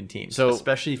uneven teams. So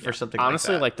especially for something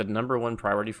honestly, like the number one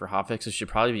priority for hot fixes should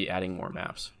probably be adding more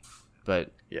maps.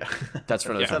 But that's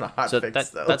for another time. So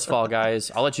that's Fall Guys.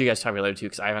 I'll let you guys talk about it later too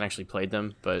because I haven't actually played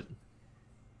them, but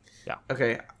yeah.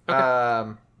 Okay.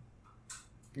 I'll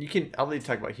let you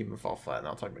talk about Human Fall Flat, and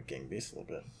I'll talk about Gang Beasts a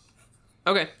little bit.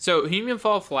 Okay, so Human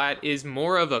Fall Flat is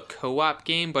more of a co-op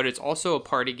game, but it's also a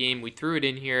party game. We threw it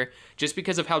in here just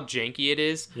because of how janky it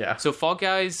is. Yeah. So Fall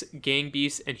Guys, Gang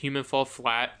Beasts, and Human Fall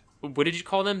Flat, what did you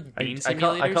call them? Bean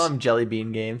simulators? I call them jelly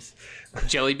bean games.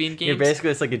 Jelly bean games? Yeah,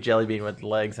 basically it's like a jelly bean with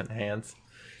legs and hands.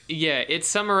 Yeah, it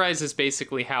summarizes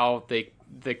basically how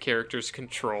the characters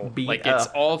control. It's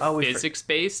all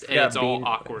physics-based, and it's all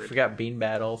awkward. I forgot Bean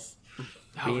Battles.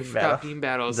 We forgot Bean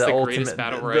Battles, the greatest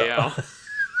battle royale.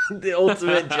 The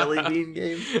ultimate jelly bean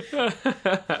game.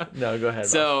 No, go ahead.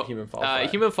 So, Human Fall Flat.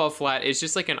 Human Fall Flat is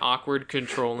just like an awkward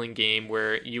controlling game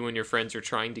where you and your friends are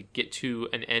trying to get to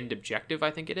an end objective,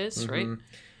 I think it is, right?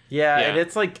 Yeah, and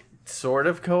it's like sort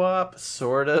of co-op,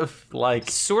 sort of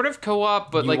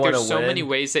co-op, but like there's so many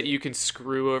ways that you can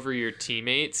screw over your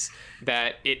teammates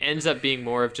that it ends up being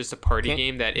more of just a party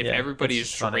game that if everybody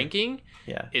is drinking,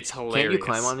 it's hilarious. Can't you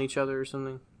climb on each other or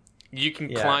something? You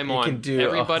can climb on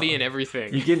everybody and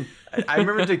everything. You can. I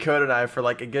remember Dakota and I for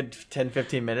like a good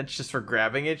 10-15 minutes just for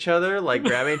grabbing each other like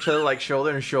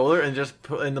shoulder to shoulder and just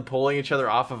pulling each other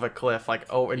off of a cliff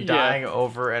dying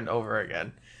over and over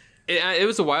again. It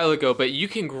was a while ago, but you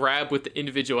can grab with the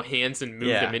individual hands and move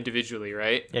them individually,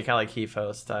 right? Yeah, kind of like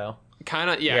Heave-Ho style. Kind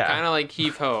of like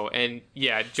Heave-Ho. And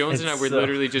Jones and I were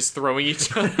literally just throwing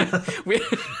each other.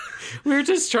 We were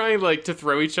just trying like to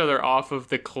throw each other off of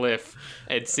the cliff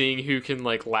and seeing who can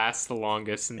like last the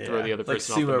longest and throw the other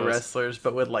person like off the sumo most. wrestlers,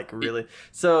 but with like really.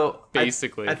 So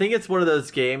Basically. I think it's one of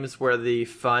those games where the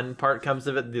fun part comes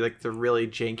of it, the really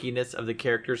jankiness of the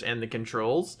characters and the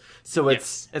controls. So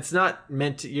it's not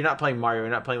meant to. You're not playing Mario.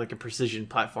 You're not playing like a precision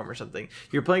platform or something.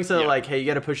 You're playing something like, hey, you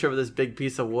got to push over this big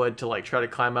piece of wood to like try to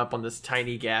climb up on this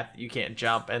tiny gap that you can't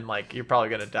jump, and like you're probably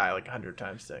gonna die like 100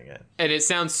 times doing it. And it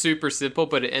sounds super simple,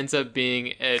 but it ends up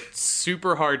being a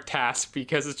super hard task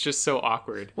because it's just so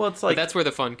awkward. Well, it's like but that's where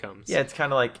the fun comes. Yeah, it's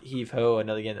kind of like Heave Ho,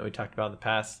 another game that we talked about in the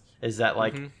past. Is that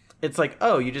like it's like,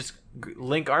 oh, you just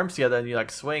link arms together and you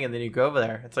like swing and then you go over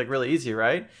there. It's like really easy,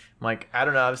 right? I'm like, I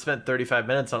don't know. I've spent 35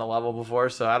 minutes on a level before,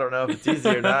 so I don't know if it's easy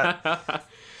or not.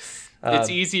 It's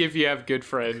easy if you have good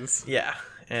friends. Yeah,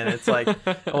 and it's like,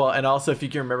 well, and also if you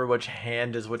can remember which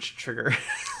hand is which trigger.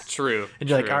 True. And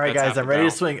you're like, all right, guys, I'm ready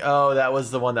to swing. Oh, that was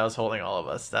the one that was holding all of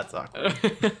us. That's awkward.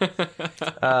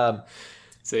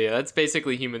 So yeah, that's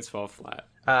basically Humans Fall Flat.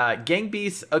 Gang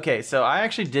Beasts. Okay, so I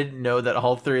actually didn't know that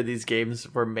all three of these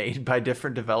games were made by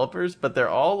different developers, but they're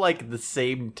all like the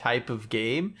same type of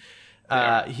game.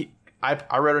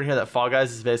 I wrote in here that Fall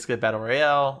Guys is basically a battle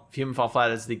royale. Human Fall Flat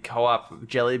is the co-op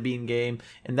Jelly Bean game,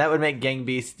 and that would make Gang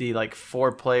Beasts the like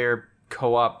 4-player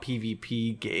co-op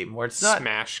PvP game where it's not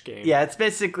Smash game. Yeah, it's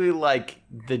basically like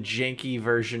the janky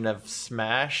version of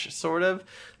Smash, sort of.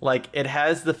 Like it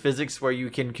has the physics where you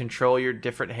can control your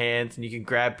different hands and you can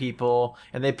grab people,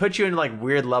 and they put you in like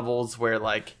weird levels where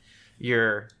like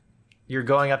you're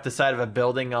going up the side of a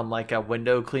building on like a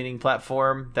window cleaning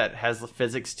platform that has the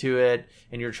physics to it,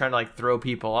 and you're trying to like throw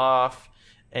people off,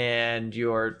 and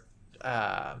you're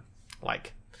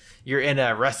like you're in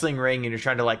a wrestling ring and you're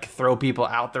trying to like throw people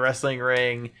out the wrestling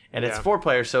ring, and it's 4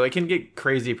 players, so it can get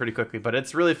crazy pretty quickly, but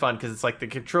it's really fun because it's like the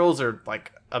controls are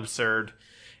like absurd,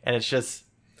 and it's just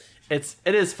it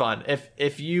is fun.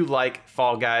 If you like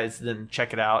Fall Guys, then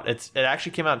check it out. It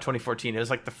actually came out in 2014. It was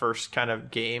like the first kind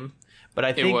of game, but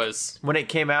I think when it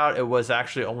came out, it was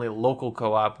actually only local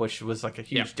co-op, which was like a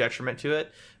huge detriment to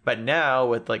it. But now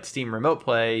with like Steam Remote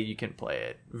Play, you can play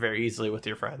it very easily with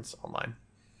your friends online.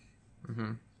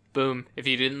 Boom. If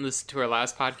you didn't listen to our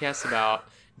last podcast about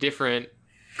different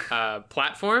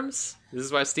platforms, this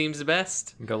is why Steam's the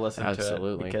best. Go listen to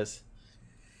it. Because,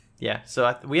 yeah.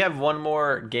 So we have one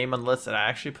more game on the list that I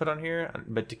actually put on here,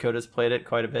 but Dakota's played it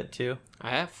quite a bit too.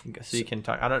 I have. So you can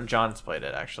talk. I don't. John's played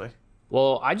it actually.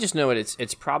 Well, I just know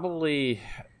it's probably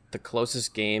the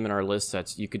closest game in our list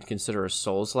that you could consider a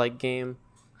Souls-like game.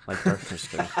 Like Darkness.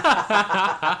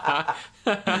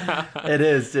 It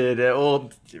is, dude. It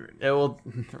will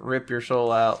rip your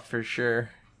soul out for sure.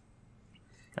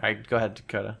 All right, go ahead,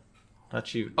 Dakota.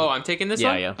 Let you. Oh, I'm taking this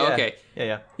one? Yeah. Okay.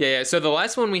 Yeah. So the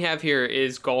last one we have here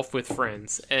is Golf with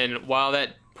Friends. And while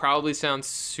that probably sounds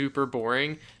super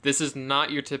boring, this is not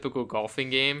your typical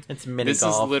golfing game. It's mini golf.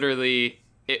 This is literally...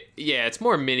 it's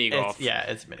more mini golf.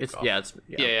 It's mini golf.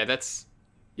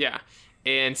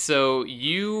 And so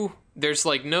there's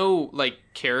like no like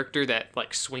character that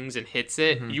like swings and hits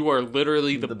it. You are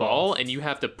literally the ball, and you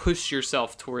have to push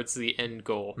yourself towards the end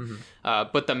goal.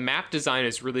 But the map design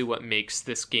is really what makes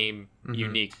this game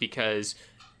unique, because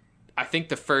I think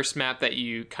the first map that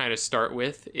you kind of start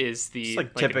with is the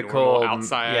like typical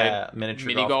outside miniature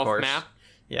mini golf map.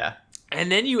 Yeah. And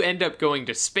then you end up going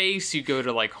to space. You go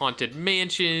to like haunted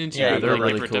mansions. Yeah, you go they're to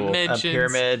really different cool. dimensions. A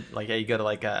pyramid, like you go to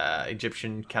like a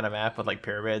Egyptian kind of map with like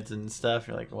pyramids and stuff.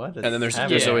 You're like, what? And then there's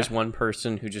always one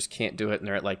person who just can't do it, and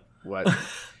they're at like what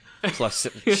plus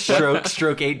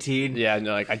stroke 18. Yeah,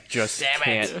 no, like I just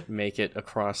can't make it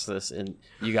across this, and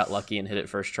you got lucky and hit it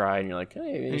first try, and you're like,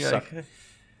 hey, you suck.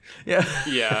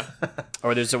 Yeah.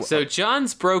 Or there's so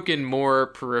John's broken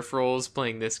more peripherals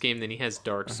playing this game than he has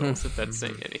Dark Souls, if that's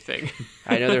saying anything.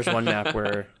 I know there's one map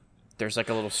where there's like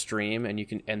a little stream,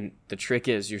 and the trick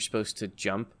is you're supposed to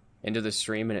jump into the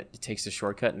stream, and it takes a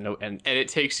shortcut, and it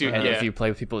takes you. And if you play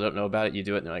with people who don't know about it, you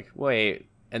do it, and they're like, wait.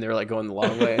 And they're like going the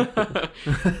long way.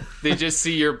 They just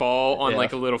see your ball on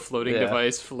like a little floating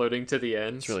device floating to the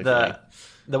end. It's really funny.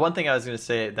 The one thing I was going to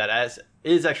say that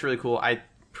is actually really cool. I'm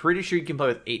pretty sure you can play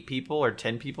with 8 people or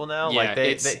 10 people now. Yeah,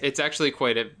 it's actually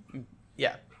quite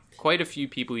a few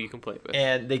people you can play with.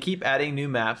 And they keep adding new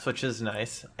maps, which is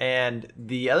nice. And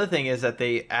the other thing is that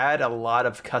they add a lot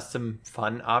of custom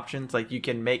fun options. Like you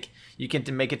can make it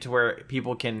to where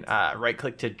people can right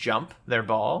click to jump their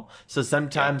ball. So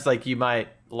sometimes like you might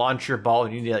launch your ball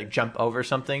and you need to like jump over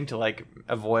something to like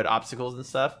avoid obstacles and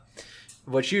stuff,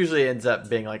 which usually ends up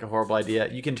being like a horrible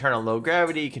idea. You can turn on low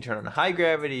gravity, you can turn on high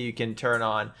gravity, you can turn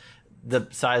on the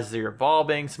size of your ball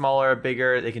being smaller or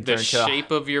bigger. It can The turn into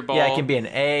shape of your ball. Yeah, it can be an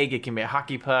egg. It can be a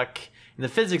hockey puck. And the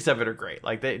physics of it are great.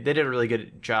 Like they did a really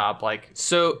good job. Like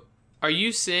So, are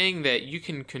you saying that you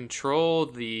can control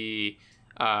the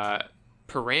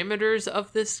parameters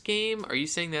of this game? Are you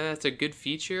saying that that's a good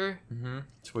feature?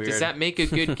 it's weird. Does that make a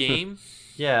good game?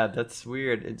 Yeah, that's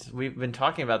weird. We've been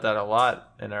talking about that a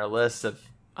lot in our list of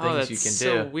things you can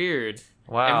so do. weird.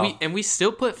 Wow. And we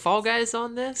still put Fall Guys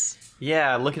on this?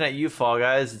 Yeah, looking at you, Fall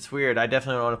Guys, it's weird. I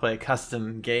definitely want to play a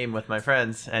custom game with my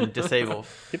friends and disable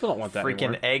People don't want that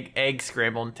freaking anymore. egg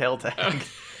scramble and tail tag.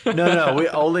 No.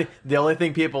 The only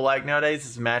thing people like nowadays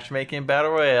is matchmaking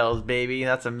battle royales, baby.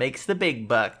 That's what makes the big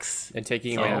bucks. And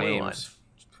taking Oh, away only names.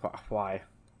 Why?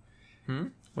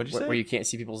 What'd you say? Where you can't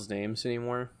see people's names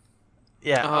anymore?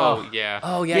 Yeah. Oh, yeah.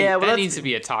 Oh, yeah. Yeah, well, that that's- needs to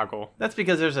be a toggle. That's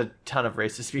because there's a ton of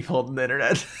racist people on the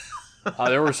internet.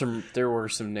 There were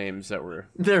some names that were.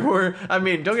 There were. I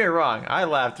mean, don't get me wrong. I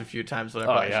laughed a few times when I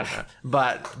probably yeah. shouldn't have.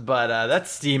 But that's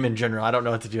Steam in general. I don't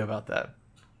know what to do about that.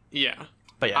 Yeah.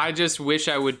 But yeah. I just wish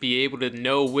I would be able to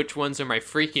know which ones are my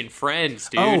freaking friends,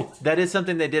 dude. Oh, that is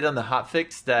something they did on the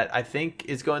hotfix that I think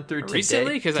is going through today.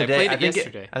 Recently? 'Cause I Today. played it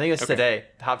yesterday. I think it's Okay. today.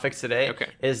 The hotfix today Okay.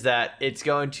 is that it's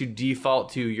going to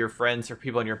default to your friends or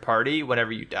people in your party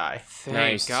whenever you die. Thank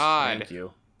Nice. God. Thank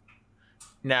you.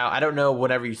 Now, I don't know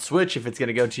whenever you switch if it's going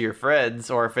to go to your friends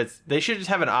or if it's... They should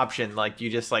just have an option. Like, you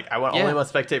just like, only Yeah. want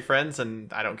to spectate friends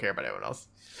and I don't care about anyone else.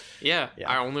 Yeah, Yeah.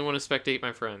 I only want to spectate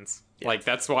my friends. Like,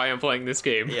 that's why I'm playing this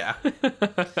game. Yeah.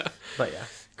 But yeah.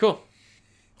 Cool.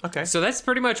 Okay. So that's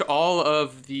pretty much all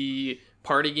of the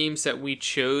party games that we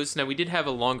chose. Now, we did have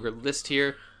a longer list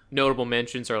here. Notable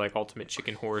mentions are like Ultimate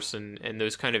Chicken Horse and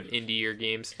those kind of indie-er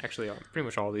games. Actually, pretty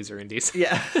much all of these are indies.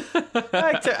 Yeah.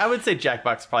 I would say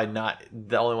Jackbox probably not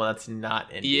the only one that's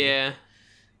not indie. Yeah.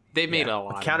 They made a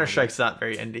lot. Counter-Strike's not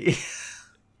very indie.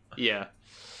 Yeah.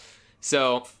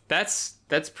 So that's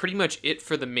pretty much it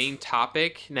for the main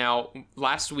topic. Now,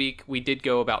 last week we did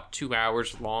go about 2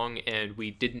 hours long, and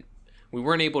we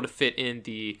weren't able to fit in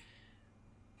the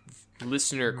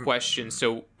listener questions.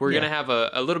 So we're gonna have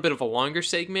a little bit of a longer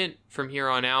segment from here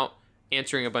on out,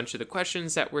 answering a bunch of the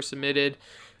questions that were submitted.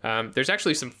 There's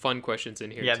actually some fun questions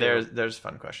in here. Yeah, too. there's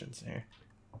fun questions in here.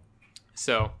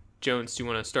 So Jones, do you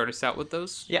want to start us out with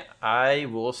those? Yeah, I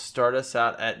will start us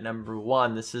out at number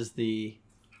 1. This is the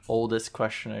oldest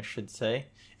question, I should say.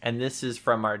 And this is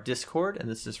from our Discord, and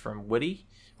this is from Woody,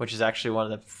 which is actually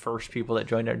one of the first people that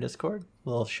joined our Discord. A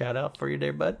little shout out for you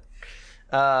there, bud.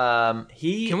 Can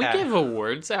we give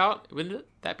awards out? Would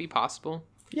that be possible?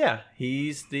 Yeah,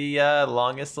 he's the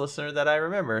longest listener that I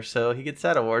remember, so he gets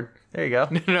that award. There you go.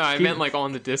 No, I Keep- meant like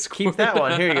on the Discord. Keep that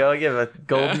one. Here you go. Give a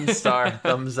golden star.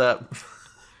 Thumbs up.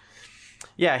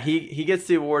 Yeah, he gets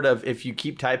the award of if you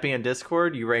keep typing in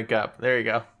Discord, you rank up. There you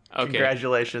go. Okay.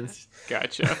 Congratulations.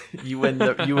 Gotcha. You win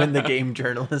the game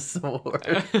journalist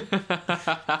award.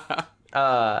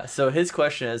 So his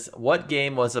question is, what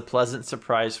game was a pleasant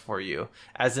surprise for you?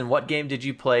 As in, what game did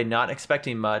you play not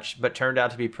expecting much, but turned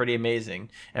out to be pretty amazing?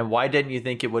 And why didn't you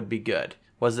think it would be good?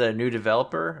 Was it a new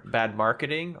developer, bad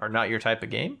marketing, or not your type of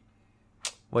game?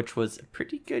 Which was a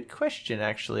pretty good question,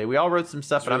 actually. We all wrote some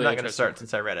stuff, but I'm really not going to start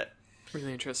since I read it.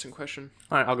 Really interesting question.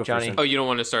 All right, I'll go Johnny. first. Oh, you don't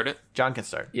want to start it? John can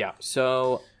start. Yeah,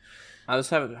 so I was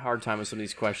having a hard time with some of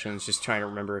these questions, just trying to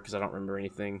remember because I don't remember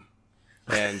anything.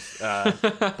 And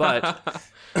but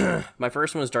my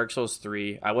first one was Dark Souls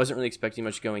 3. I wasn't really expecting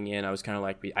much going in. I was kind of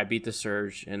like, I beat the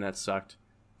Surge, and that sucked.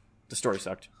 The story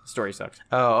sucked.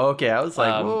 Oh, okay. I was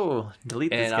like, whoa,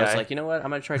 delete this And guy. I was like, you know what? I'm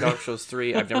going to try Dark Souls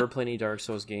 3. I've never played any Dark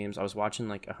Souls games. I was watching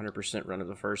like 100% run of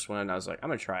the first one, and I was like, I'm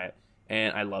going to try it.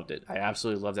 And I loved it. I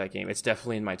absolutely love that game. It's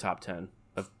definitely in my top 10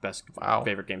 of best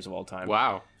favorite games of all time.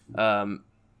 Wow.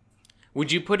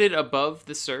 Would you put it above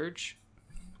the Surge?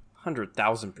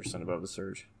 100,000% above the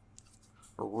Surge.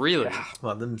 Really?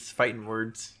 well, them's fighting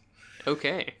words.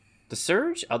 Okay. The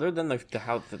Surge, other than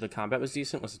how the combat was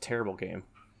decent, was a terrible game.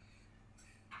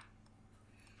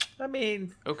 I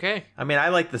mean, Okay. I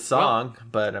like the song,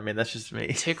 but I mean that's just me.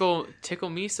 Tickle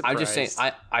me surprised. I'm just saying,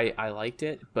 I liked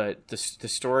it, but the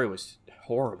story was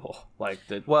horrible. Like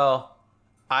the Well,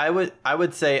 I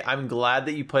would say I'm glad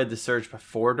that you played the Surge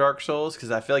before Dark Souls, because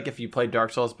I feel like if you played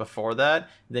Dark Souls before that,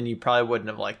 then you probably wouldn't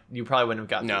have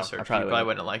gotten No, the Surge. I probably you probably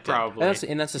wouldn't have liked it. Probably.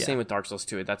 and that's the Yeah. same with Dark Souls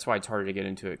 2. That's why it's harder to get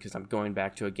into it, because I'm going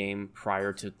back to a game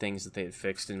prior to things that they had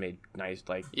fixed and made nice,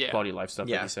 like Yeah. quality of life stuff.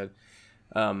 Yeah. Like you said.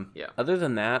 Yeah. Other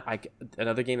than that,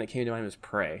 another game that came to mind was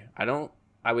Prey.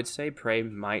 I would say Prey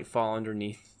might fall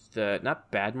underneath the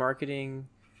not bad marketing,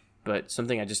 but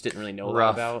something I just didn't really know a lot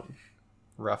Rough. about.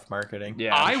 Rough marketing.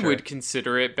 Yeah, I I'm sure. would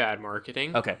consider it bad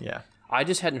marketing. Okay. Yeah. I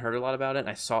just hadn't heard a lot about it, and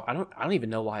I don't even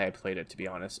know why I played it, to be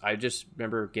honest. I just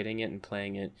remember getting it and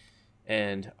playing it,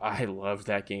 and I loved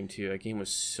that game too. That game was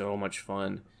so much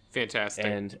fun. Fantastic.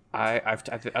 And I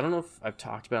don't know if I've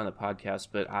talked about it on the podcast,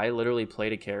 but I literally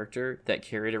played a character that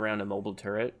carried around a mobile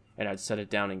turret, and I'd set it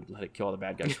down and let it kill all the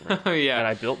bad guys for me. Oh yeah. And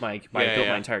I built my my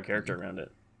entire character around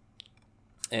it.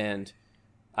 And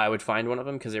I would find one of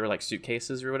them because they were like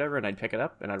suitcases or whatever, and I'd pick it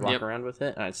up and I'd walk around with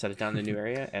it, and I'd set it down in a new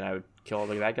area, and I would kill all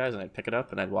the bad guys, and I'd pick it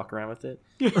up and I'd walk around with it.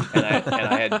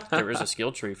 There was a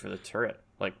skill tree for the turret,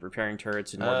 like repairing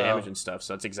turrets and more damage and stuff.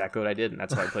 So that's exactly what I did, and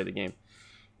that's how I played the game.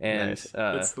 And Nice.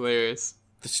 That's hilarious.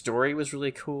 the story was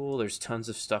really cool. There's tons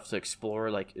of stuff to explore.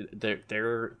 Like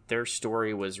their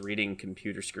story was reading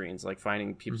computer screens, like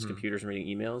finding people's computers and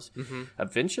reading emails.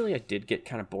 Eventually, I did get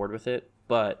kind of bored with it,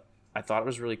 but I thought it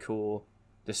was really cool.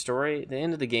 The story, the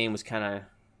end of the game was kind of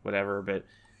whatever, but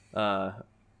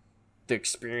the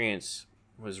experience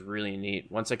was really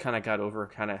neat. Once I kind of got over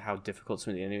kind of how difficult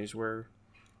some of the enemies were,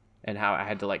 and how I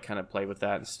had to like kind of play with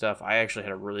that and stuff, I actually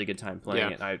had a really good time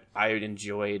playing it. I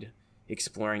enjoyed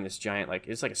exploring this giant, like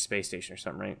it's like a space station or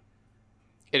something, right?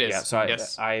 It is. Yeah. So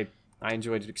yes. I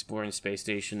enjoyed exploring the space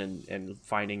station and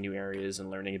finding new areas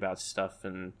and learning about stuff,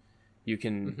 and you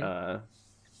can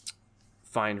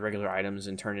find regular items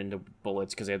and turn into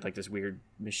bullets because they had like this weird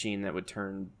machine that would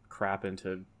turn crap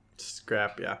into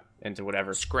Scrap, yeah. into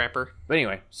whatever. Scrapper. But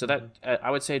anyway, so that I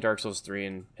would say Dark Souls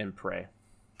 3 and Prey.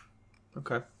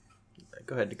 Okay.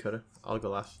 Go ahead, Dakota. I'll go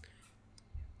last.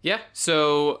 Yeah,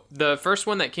 so the first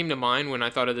one that came to mind when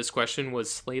I thought of this question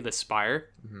was Slay the Spire.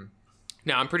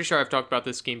 Now, I'm pretty sure I've talked about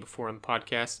this game before on the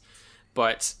podcast,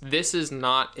 but this is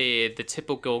not the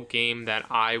typical game that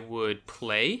I would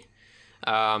play.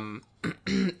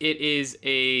 It is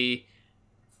a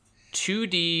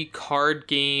 2D card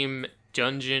game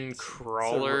dungeon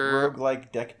crawler. It's a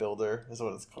roguelike deck builder is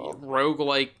what it's called.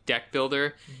 Roguelike deck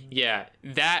builder. Yeah,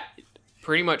 that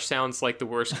pretty much sounds like the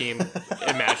worst game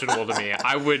imaginable to me.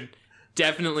 I would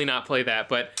definitely not play that,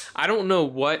 but I don't know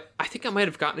what. I think I might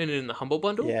have gotten it in the Humble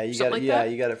Bundle. Yeah, you something got like it. that.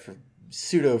 Yeah, you got it for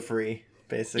pseudo free,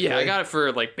 basically. Yeah, I got it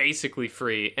for like basically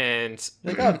free, and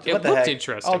Like, oh, it what the looked heck?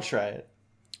 interesting. I'll try it.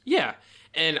 Yeah,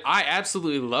 and I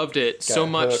absolutely loved it so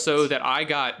much hooked. so that I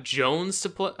got Jones to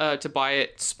buy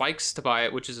it, Spikes to buy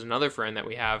it, which is another friend that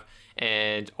we have,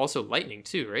 and also Lightning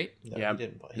too, right? No, Yeah. he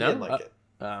didn't like it.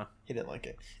 He didn't like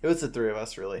it. It was the three of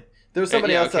us, really. There was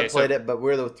somebody else that played it, but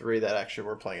we're the three that actually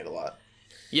were playing it a lot.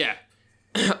 Yeah.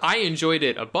 I enjoyed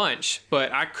it a bunch,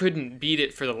 but I couldn't beat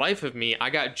it for the life of me. I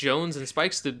got Jones and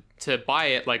Spikes to buy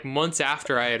it like months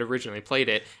after I had originally played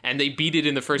it, and they beat it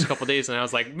in the first couple days, and I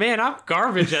was like, man, I'm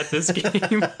garbage at this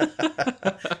game.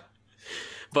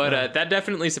 But that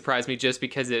definitely surprised me just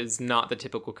because it is not the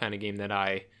typical kind of game that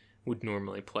I would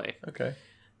normally play. Okay.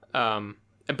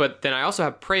 But then I also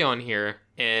have Prey on here,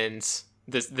 and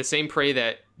the same Prey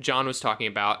that John was talking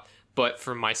about. But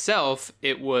for myself,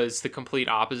 it was the complete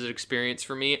opposite experience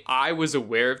for me. I was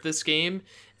aware of this game,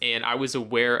 and I was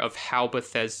aware of how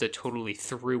Bethesda totally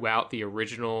threw out the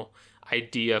original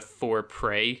idea for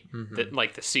Prey,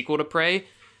 like the sequel to Prey.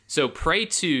 So Prey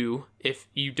 2, if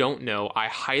you don't know, I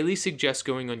highly suggest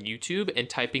going on YouTube and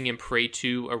typing in Prey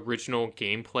 2 original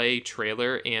gameplay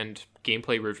trailer and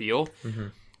gameplay reveal.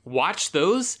 Watch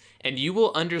those, and you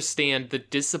will understand the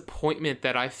disappointment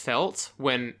that I felt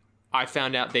when I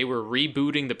found out they were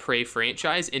rebooting the Prey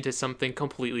franchise into something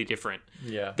completely different.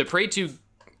 Yeah. The Prey 2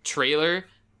 trailer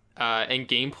and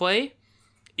gameplay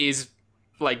is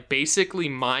like basically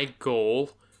my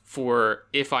goal for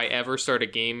if I ever start a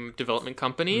game development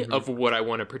company of what I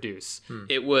want to produce.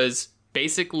 It was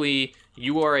basically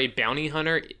you are a bounty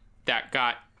hunter that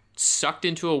got sucked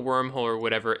into a wormhole or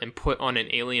whatever and put on an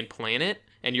alien planet,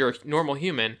 and you're a normal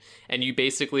human, and you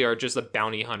basically are just a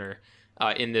bounty hunter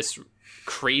in this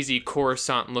crazy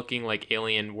Coruscant looking like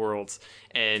alien worlds,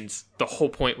 and the whole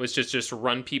point was just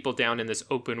run people down in this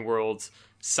open world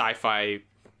sci-fi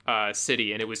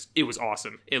city, and it was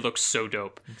awesome. It looked so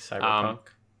dope. Cyberpunk.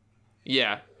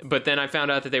 Yeah, but then I found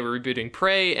out that they were rebooting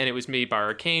Prey, and it was made by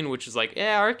Arcane, which is like,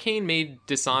 yeah, Arcane made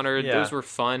Dishonored. Yeah. Those were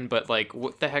fun, but like,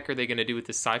 what the heck are they going to do with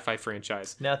this sci-fi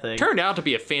franchise? Nothing. Turned out to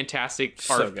be a fantastic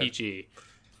So RPG.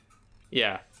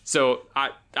 Yeah. So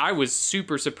I was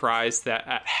super surprised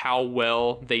at how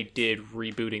well they did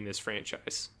rebooting this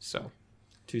franchise. So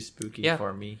Too spooky Yeah.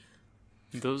 for me.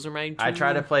 those are my I two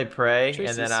tried to play Prey,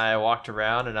 choices. and then I walked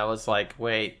around, and I was like,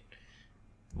 wait,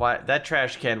 why that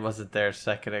trash can wasn't there a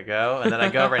second ago? And then I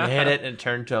go over and hit it and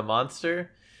turned to a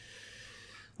monster.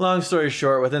 Long story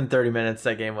short, within 30 minutes,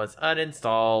 that game was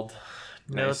uninstalled.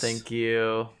 No, Nice. thank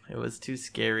you. It was too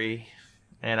scary,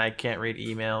 and I can't read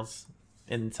emails.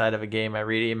 inside of a game. I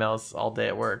read emails all day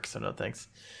at work, so no thanks.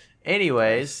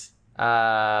 Anyways,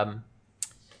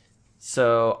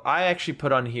 so I actually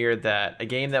put on here that a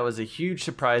game that was a huge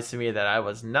surprise to me that I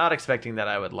was not expecting that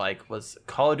I would like was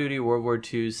Call of Duty World War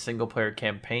II's single player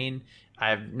campaign.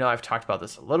 I've talked about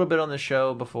this a little bit on the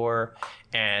show before,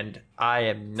 and I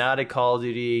am not a Call of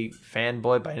Duty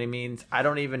fanboy by any means. I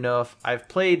don't even know if I've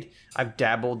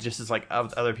dabbled just as like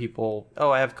other people.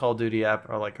 Oh, I have Call of Duty app,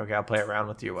 or like, okay, I'll play around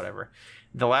with you or whatever.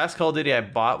 The last Call of Duty I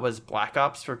bought was Black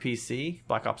Ops for PC,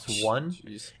 Black Ops 1,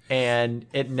 and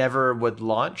it never would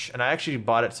launch. And I actually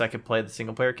bought it so I could play the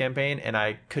single player campaign, and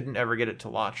I couldn't ever get it to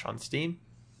launch on Steam.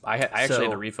 I actually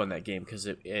had to refund that game because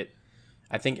it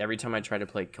I think every time I tried to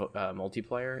play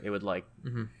multiplayer, it would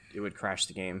it would crash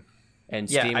the game, and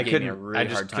Steam gave me a really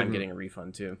hard time getting a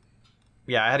refund too.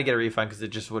 Yeah, I had to get a refund because it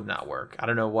just would not work. I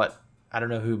don't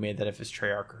know who made that, if it's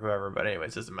Treyarch or whoever, but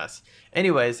anyways, it's a mess.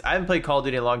 Anyways, I haven't played Call of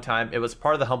Duty in a long time. It was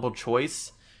part of the humble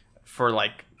choice for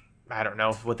like, I don't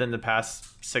know, within the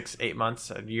past 6-8 months,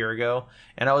 a year ago.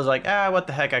 And I was like, what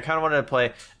the heck? I kind of wanted to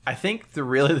play. I think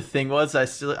the thing was I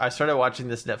started watching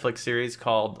this Netflix series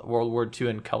called World War II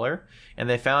in Color. And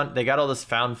they got all this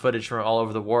found footage from all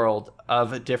over the world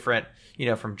of different,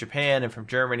 from Japan and from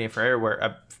Germany and from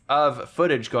everywhere, of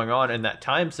footage going on in that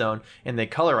time zone. And they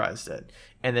colorized it.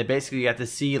 And they basically got to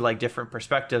see like different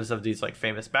perspectives of these like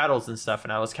famous battles and stuff.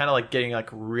 And I was kind of like getting like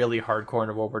really hardcore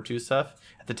into World War II stuff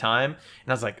at the time.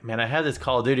 And I was like, man, I have this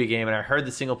Call of Duty game, and I heard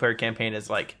the single player campaign is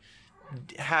like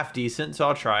half decent, so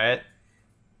I'll try it.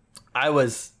 I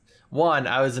was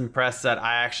impressed that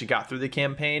I actually got through the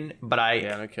campaign, but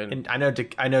I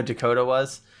know Dakota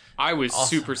was. I was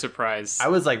also super surprised. I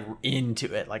was like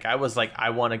into it. Like I was like, I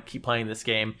want to keep playing this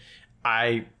game.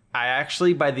 I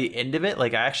actually, by the end of it,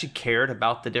 like I actually cared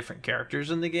about the different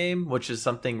characters in the game, which is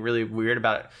something really weird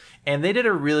about it. And they did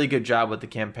a really good job with the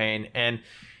campaign. And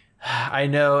I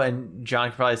know, and John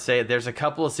can probably say, there's a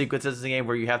couple of sequences in the game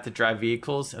where you have to drive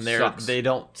vehicles, and they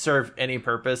don't serve any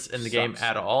purpose in the game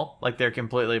at all. Like they're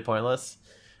completely pointless.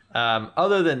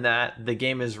 Other than that, the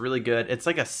game is really good. It's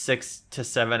like a 6 to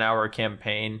 7 hour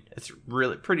campaign. It's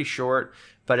really pretty short,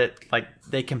 but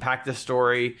they compact the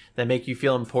story. They make you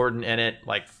feel important in it.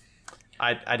 Like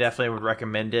I definitely would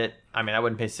recommend it. I mean, I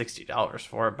wouldn't pay $60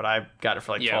 for it, but I got it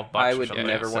for like $12. I would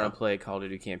never want to play a Call of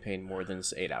Duty campaign more than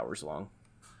 8 hours long.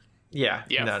 Yeah,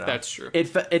 no, that's true.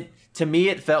 It to me,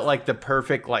 it felt like the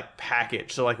perfect like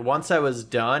package. So like once I was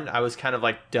done, I was kind of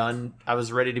like done. I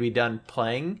was ready to be done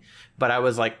playing, but I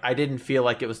was like, I didn't feel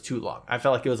like it was too long. I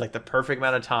felt like it was like the perfect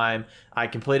amount of time. I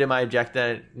completed my objective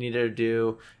that I needed to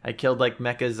do. I killed like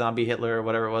Mecha Zombie Hitler or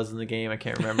whatever it was in the game. I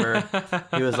can't remember.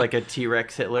 He was like a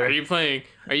T-Rex Hitler. Are you playing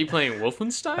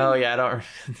Wolfenstein? Oh yeah, I don't.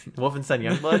 Wolfenstein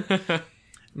Youngblood.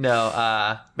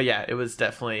 No, but yeah, it was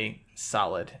definitely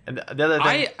solid. And the other thing,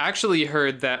 I actually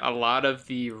heard that a lot of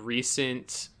the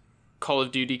recent Call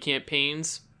of Duty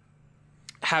campaigns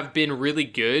have been really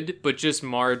good, but just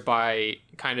marred by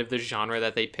kind of the genre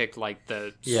that they picked, like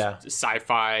the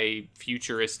sci-fi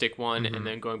futuristic one, and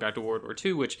then going back to World War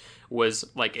II, which was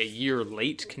like a year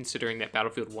late considering that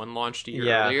Battlefield 1 launched a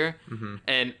year earlier.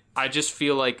 And I just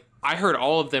feel like I heard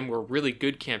all of them were really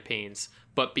good campaigns,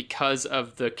 but because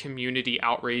of the community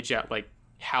outrage at like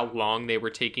how long they were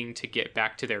taking to get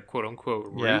back to their quote unquote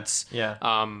roots,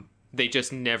 they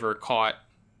just never caught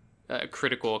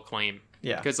critical acclaim.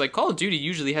 Yeah, because like Call of Duty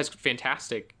usually has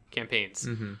fantastic campaigns.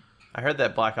 I heard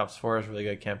that Black Ops 4 is a really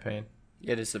good campaign.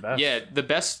 It is the best. Yeah, the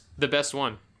best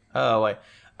one. Oh wait,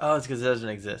 it's because it doesn't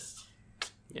exist.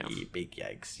 Yeah, big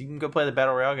yikes! You can go play the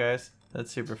Battle Royale, guys.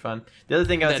 That's super fun. The other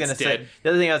thing I was gonna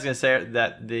say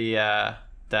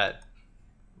that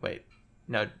wait,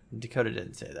 no, Dakota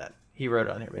didn't say that. He wrote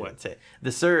it on here, but he didn't say it.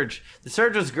 The Surge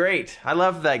was great. I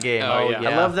love that game. Oh yeah,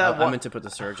 I love that. I meant to put the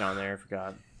Surge on there. I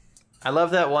forgot. I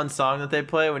love that one song that they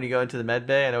play when you go into the med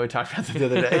bay. I know we talked about that the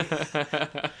other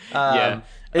day.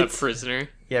 It's a prisoner.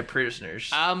 Yeah, prisoners.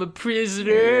 I'm a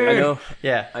prisoner. I know.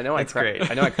 Yeah, I know. Great.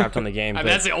 I know. I crapped on the game. But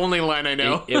that's the only line I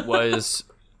know. It was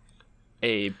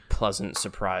a pleasant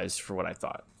surprise for what I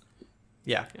thought.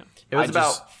 Yeah. It was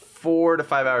about 4 to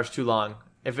 5 hours too long.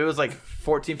 If it was like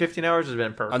 14, 15 hours, it would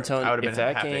have been perfect. I'm telling you, if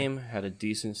that game had a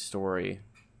decent story,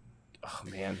 oh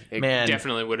man, it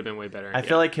definitely would have been way better. I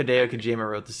feel like Hideo Kojima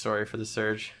wrote the story for The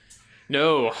Surge.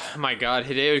 No, my God,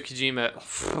 Hideo Kojima.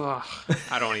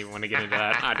 I don't even want to get into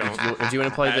that. I don't. Do you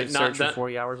want to play The Surge for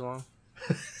 40 hours long?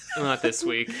 Not this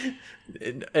week.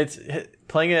 It's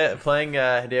playing a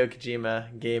Hideo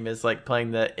Kojima game is like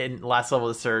playing the last level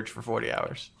of The Surge for 40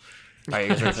 hours. All right,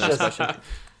 you guys ready for this question?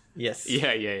 Yes.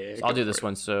 Yeah. So I'll do this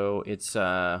one. So it's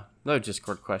another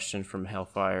Discord question from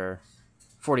Hellfire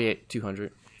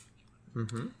 48200.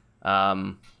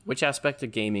 Which aspect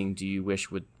of gaming do you wish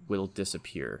will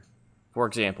disappear? For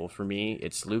example, for me,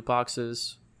 it's loot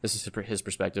boxes. This is his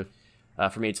perspective.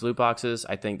 For me, it's loot boxes.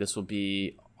 I think this will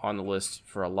be on the list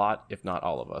for a lot, if not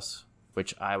all of us,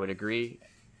 which I would agree.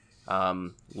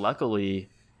 Luckily,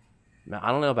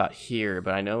 I don't know about here,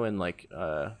 but I know in like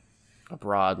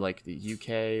abroad, like the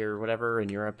UK or whatever in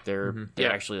Europe, they're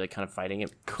actually like kind of fighting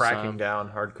it, cracking down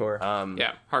hardcore.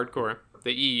 Hardcore.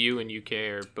 The EU and UK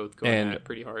are both going at it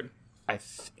pretty hard.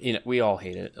 We all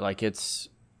hate it. Like it's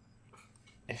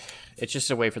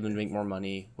just a way for them to make more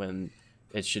money when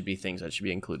it should be things that should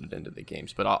be included into the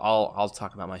games. But I'll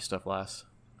talk about my stuff last.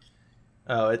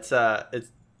 Oh, it's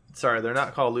sorry, they're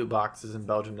not called loot boxes in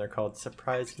Belgium. They're called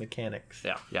surprise mechanics.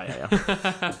 Yeah.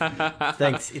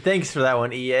 Thanks for that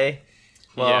one, EA.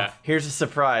 Well, here's a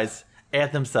surprise.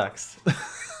 Anthem sucks.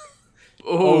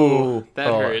 That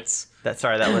hurts.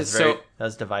 That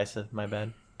was divisive. My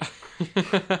bad.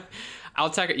 I'll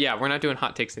tackle. Yeah, we're not doing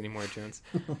hot takes anymore, Jones.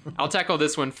 I'll tackle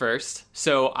this one first.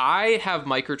 So I have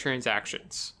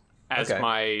microtransactions as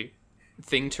my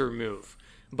thing to remove,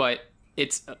 but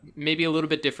it's maybe a little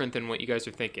bit different than what you guys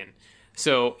are thinking.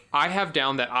 So I have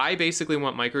down that I basically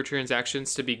want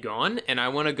microtransactions to be gone, and I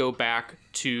want to go back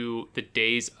to the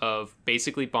days of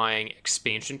basically buying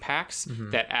expansion packs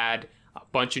that add a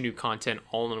bunch of new content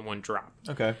all in one drop.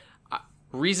 Okay.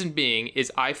 Reason being is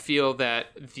I feel that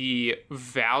the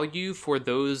value for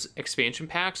those expansion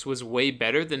packs was way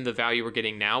better than the value we're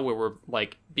getting now, where we're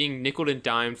like being nickeled and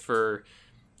dimed for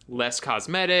less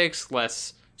cosmetics,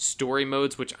 less story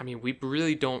modes, which I mean, we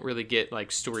really don't get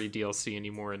like story DLC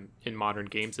anymore in modern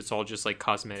games. It's all just like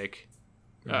cosmetic,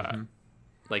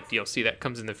 like DLC that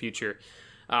comes in the future.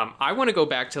 I want to go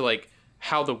back to like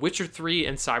how The Witcher 3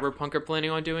 and Cyberpunk are planning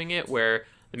on doing it, where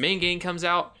the main game comes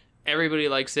out, everybody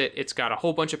likes it. It's got a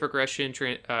whole bunch of progression,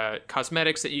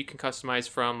 cosmetics that you can customize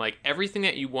from, like everything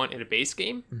that you want in a base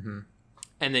game.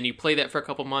 And then you play that for a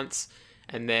couple months,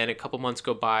 and then a couple months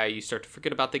go by, you start to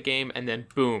forget about the game, and then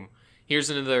boom, here's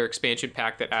another expansion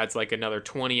pack that adds like another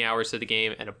 20 hours to the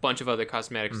game and a bunch of other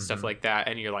cosmetics and stuff like that.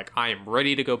 And you're like, I am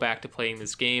ready to go back to playing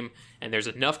this game. And there's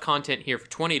enough content here for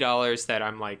 $20 that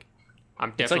I'm like,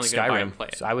 I'm definitely going to buy and play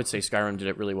it. So I would say Skyrim did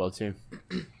it really well too.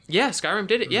 Yeah, Skyrim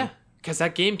did it. Yeah. Because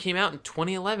that game came out in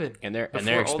 2011. And their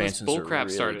expansions are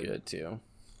really good too.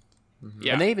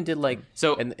 Yeah. And they even did like,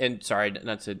 and sorry,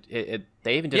 not to,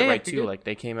 they even did it right too. Good. Like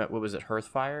they came out, what was it,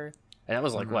 Hearthfire? And that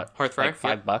was like what? Hearthfire?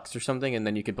 Like $5 or something, and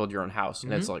then you could build your own house.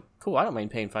 And it's like, cool, I don't mind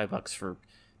paying $5 for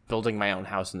building my own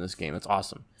house in this game. It's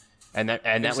awesome. And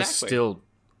that was still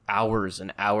hours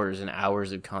and hours and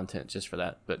hours of content just for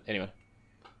that. But anyway.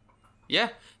 Yeah,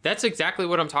 that's exactly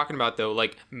what I'm talking about though.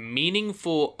 Like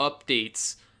meaningful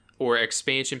updates or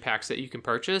expansion packs that you can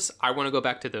purchase. I want to go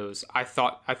back to those. I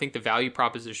think the value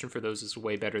proposition for those is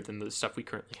way better than the stuff we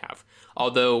currently have.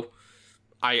 Although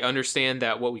I understand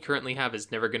that what we currently have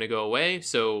is never going to go away,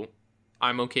 so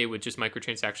I'm okay with just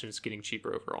microtransactions getting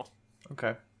cheaper overall.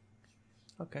 Okay.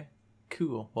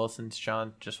 Cool. Well, since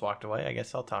John just walked away, I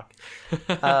guess I'll talk.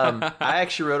 I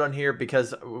actually wrote on here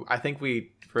because I think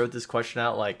we wrote this question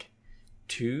out like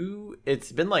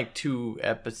it's been like 2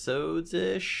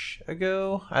 episodes-ish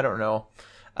ago. I don't know.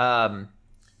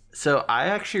 So I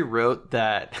actually wrote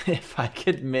that if I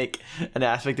could make an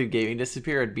aspect of gaming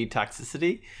disappear, it'd be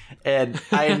toxicity. And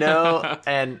I know,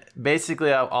 and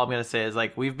basically all I'm going to say is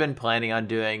like, we've been planning on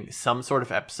doing some sort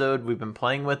of episode. We've been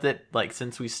playing with it like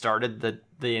since we started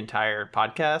the entire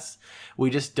podcast.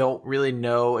 We just don't really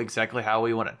know exactly how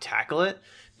we want to tackle it,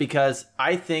 because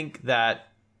I think that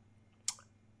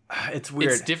it's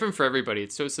weird. It's different for everybody.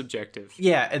 It's so subjective.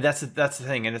 Yeah, and that's the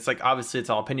thing. And it's like, obviously it's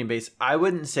all opinion based. I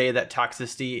wouldn't say that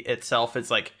toxicity itself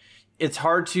is like, it's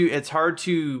hard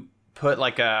to put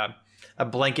like a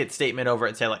blanket statement over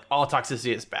it and say like all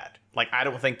toxicity is bad. Like, I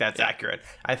don't think that's accurate.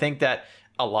 I think that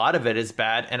a lot of it is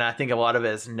bad, and I think a lot of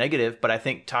it is negative, but I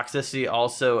think toxicity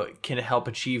also can help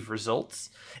achieve results.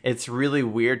 It's really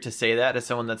weird to say that as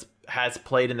someone has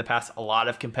played in the past a lot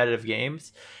of competitive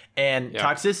games. And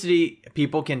toxicity,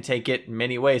 people can take it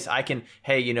many ways.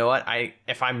 Hey, you know what?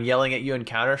 If I'm yelling at you in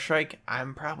Counter-Strike,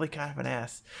 I'm probably kind of an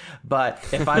ass. But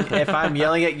if I'm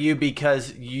yelling at you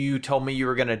because you told me you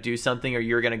were going to do something or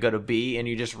you were going to go to B and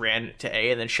you just ran to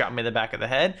A and then shot me in the back of the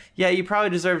head, yeah, you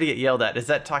probably deserve to get yelled at. Is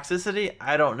that toxicity?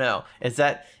 I don't know. Is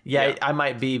that, I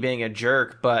might be being a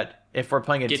jerk, but if we're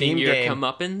playing a team game, getting your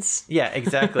comeuppance. Yeah,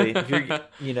 exactly. If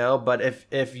you're, but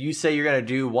if you say you're going to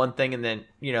do one thing and then,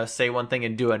 say one thing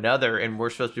and do another, and we're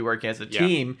supposed to be working as a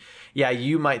team,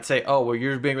 you might say, oh, well,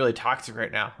 you're being really toxic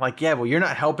right now. Like, yeah, well, you're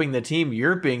not helping the team.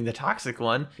 You're being the toxic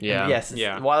one. Yeah. And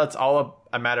yes. While it's all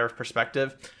a matter of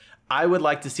perspective, I would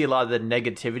like to see a lot of the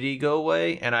negativity go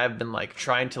away, and I've been like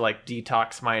trying to like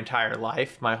detox my entire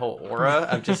life, my whole aura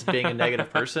of just being a negative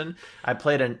person. I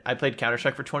played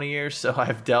Counter-Strike for 20 years, so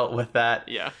I've dealt with that.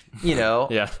 Yeah. You know,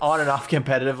 on and off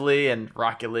competitively, and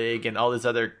Rocket League and all these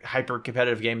other hyper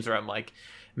competitive games where I'm like,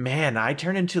 man, I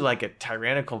turn into like a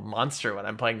tyrannical monster when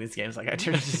I'm playing these games. Like I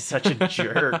turn into such a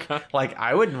jerk. Like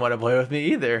I wouldn't want to play with me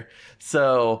either.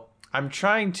 So I'm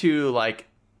trying to like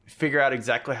figure out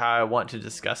exactly how I want to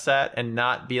discuss that and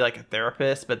not be like a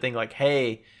therapist, but think like,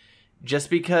 hey, just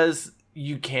because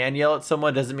you can yell at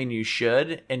someone doesn't mean you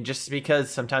should. And just because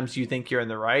sometimes you think you're in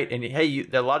the right, and hey,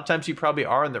 a lot of times you probably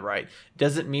are in the right,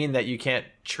 doesn't mean that you can't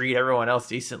treat everyone else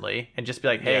decently and just be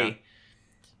like,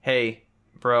 hey,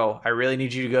 bro, I really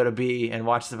need you to go to B and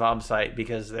watch the bomb site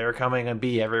because they're coming on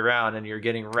B every round and you're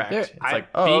getting wrecked. It's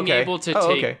like, being able to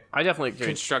take I definitely agree.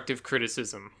 Constructive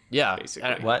criticism. Yeah,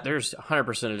 basically. There's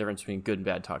 100% a difference between good and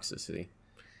bad toxicity.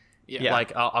 Yeah.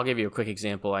 Like I'll give you a quick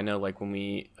example. I know like when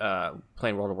we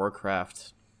playing World of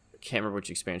Warcraft, I can't remember which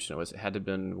expansion it was. It had to have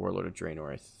been Warlord of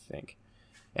Draenor, I think.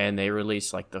 And they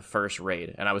released like the first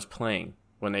raid, and I was playing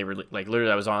when they like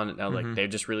literally I was on, and I was like, they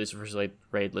just released the first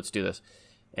raid. Let's do this.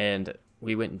 And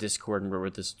we went in Discord and we're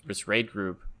with this raid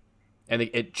group, and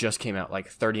it just came out like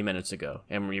 30 minutes ago,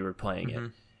 and we were playing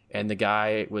it, and the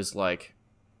guy was like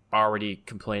already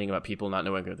complaining about people not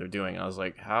knowing what they're doing. I was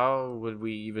like, how would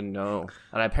we even know?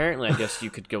 And apparently, I guess you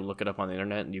could go look it up on the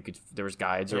internet, and there was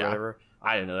guides or whatever.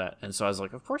 I didn't know that, and so I was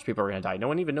like, of course people are gonna die. No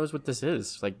one even knows what this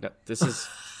is. Like this is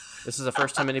the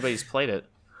first time anybody's played it,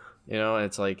 you know. And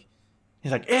it's like.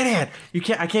 He's like, idiot!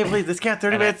 I can't believe this cat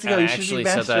 30 minutes ago. You should be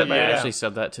said that. I actually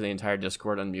said that to the entire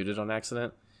Discord unmuted on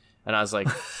accident, and I was like,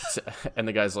 and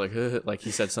the guy's like, like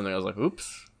he said something. I was like,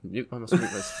 oops, I must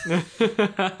mute this.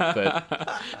 But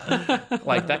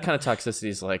like that kind of toxicity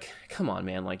is like, come on,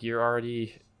 man! Like you're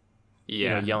already,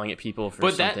 yelling at people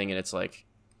for something, and it's like,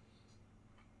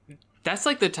 that's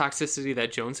like the toxicity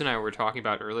that Jones and I were talking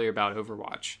about earlier about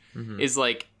Overwatch. Is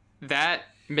like that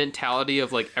mentality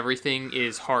of like everything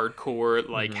is hardcore,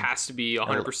 like has to be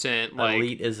 100% like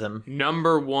elitism,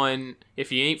 number one,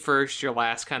 if you ain't first you're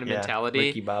last kind of mentality.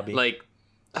 Ricky Bobby. Like,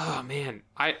 oh man,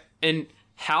 and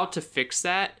how to fix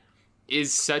that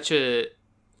is such a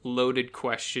loaded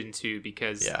question too,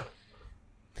 because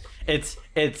it's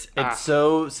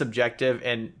so subjective,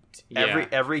 and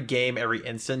every game, every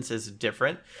instance is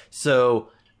different. So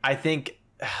I think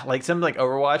like something like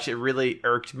Overwatch, it really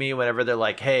irked me whenever they're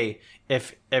like, hey,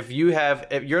 if you're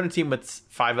on a team with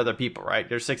 5 other people, right?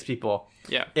 There's 6 people.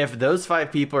 Yeah. If those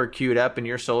 5 people are queued up and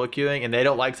you're solo queuing and they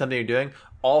don't like something you're doing,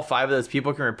 all 5 of those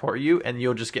people can report you and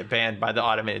you'll just get banned by the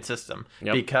automated system.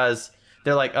 Because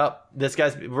they're like, oh,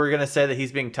 we're going to say that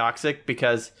he's being toxic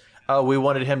because, oh, we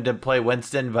wanted him to play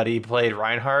Winston, but he played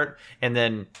Reinhardt and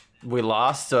then we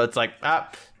lost. So it's like,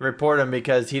 report him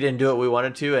because he didn't do what we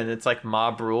wanted to. And it's like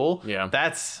mob rule. Yeah.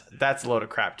 That's a load of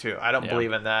crap too. I don't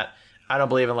believe in that. I don't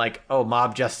believe in like, oh,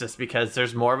 mob justice because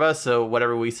there's more of us, so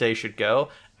whatever we say should go.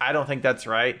 I don't think that's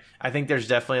right. I think there's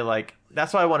definitely like,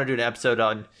 that's why I want to do an episode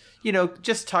on,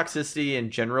 just toxicity in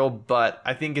general. But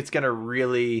I think it's going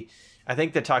to I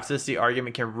think the toxicity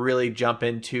argument can really jump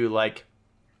into like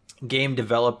game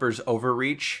developers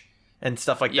overreach and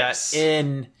stuff like that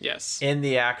in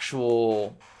the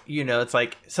actual, it's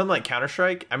like something like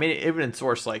Counter-Strike. I mean, even in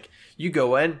Source, like you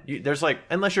go in, there's like,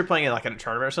 unless you're playing in like a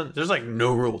tournament or something, there's like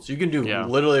no rules. You can do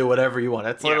literally whatever you want.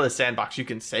 It's literally a sandbox. You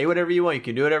can say whatever you want. You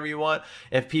can do whatever you want.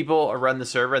 If people run the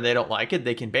server and they don't like it,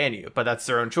 they can ban you. But that's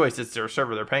their own choice. It's their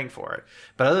server. They're paying for it.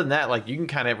 But other than that, like you can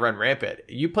kind of run rampant.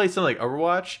 You play something like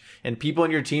Overwatch and people on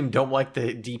your team don't like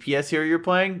the DPS hero you're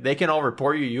playing, they can all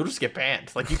report you. You'll just get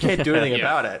banned. Like you can't do anything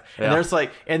about it. And there's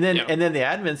like, and then the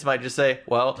admins might just say,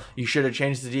 well, you should have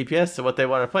changed the DPS to what they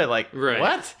want to play. Like,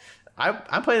 what?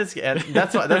 I'm playing this game, and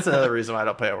that's another reason why I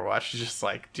don't play Overwatch. It's just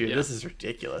like, dude, this is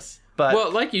ridiculous. But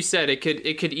well, like you said, it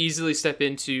could easily step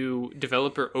into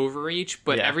developer overreach,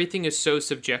 but everything is so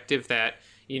subjective that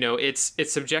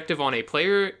it's subjective on a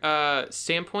player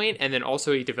standpoint and then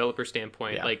also a developer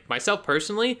standpoint. Like myself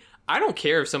personally, I don't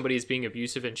care if somebody is being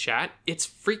abusive in chat. It's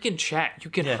freaking chat. You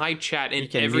can hide chat in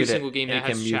every single game that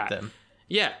has chat. Them.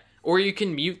 Yeah, or you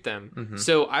can mute them.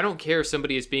 So I don't care if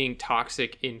somebody is being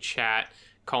toxic in chat,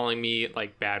 calling me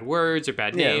like bad words or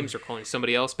bad names, or calling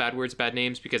somebody else bad words, bad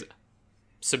names, because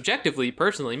subjectively,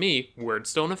 personally, me,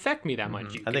 words don't affect me that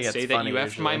much. You can say that you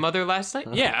effed my mother last night.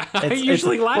 Yeah, I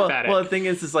usually laugh at it. Well, the thing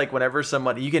is like whenever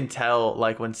someone, you can tell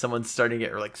like when someone's starting to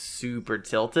get like super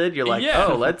tilted, you're like,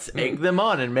 oh, let's egg them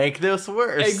on and make this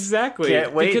worse. Exactly.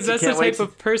 Can't wait. Because that's the type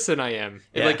of person I am.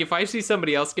 Yeah. Like if I see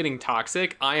somebody else getting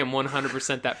toxic, I am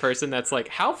 100% that person that's like,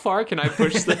 how far can I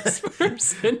push this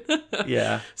person?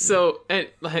 Yeah. So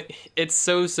it's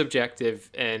so subjective,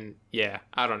 and yeah,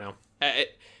 I don't know.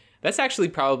 That's actually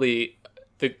probably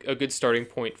a good starting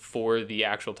point for the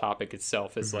actual topic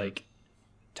itself. Is like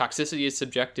toxicity is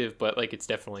subjective, but like it's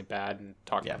definitely bad, and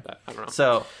talk about that. I don't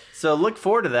know. So look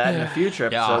forward to that in a future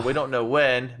episode. Yeah. We don't know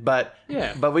when, but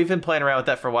we've been playing around with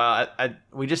that for a while.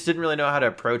 We just didn't really know how to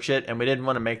approach it, and we didn't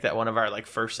want to make that one of our like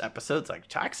first episodes, like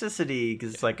toxicity,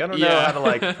 because it's like I don't know how to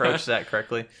like approach that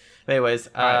correctly. Anyways,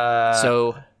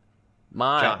 so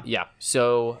John.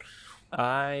 So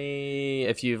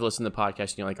if you've listened to the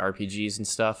podcast, you know, like RPGs and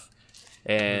stuff,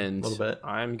 and a little bit.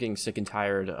 I'm getting sick and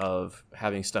tired of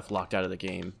having stuff locked out of the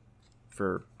game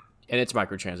and it's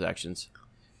microtransactions,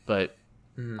 but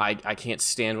I can't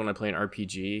stand when I play an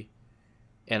RPG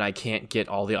and I can't get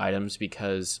all the items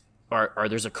because or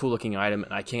there's a cool looking item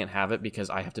and I can't have it because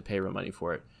I have to pay real money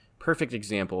for it. Perfect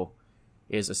example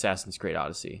is Assassin's Creed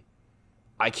Odyssey.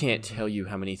 I can't tell you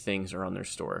how many things are on their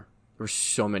store. There were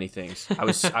so many things. I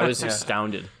was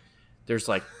astounded. There's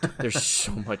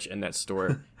so much in that store.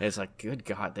 And it's like, good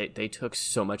God, they took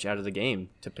so much out of the game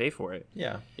to pay for it.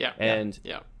 Yeah. And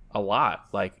a lot,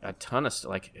 like a ton of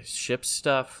like ship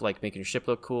stuff, like making your ship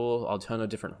look cool, a ton of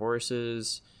different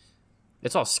horses.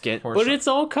 It's all skin. But it's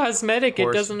all cosmetic.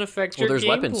 It doesn't affect your there's gameplay.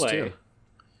 Weapons too.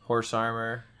 Horse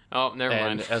armor. Oh, never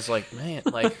mind. I was like, man,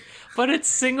 like. But it's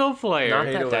single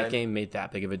player. Not that game made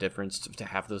that big of a difference to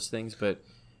have those things, but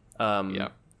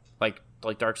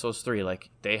like Dark Souls 3,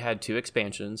 like they had 2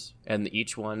 expansions and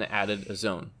each one added a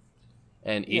zone.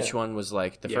 And each one was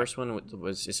like first one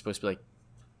is supposed to be like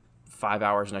 5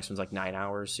 hours, the next one's like 9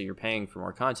 hours, so you're paying for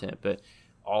more content, but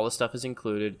all the stuff is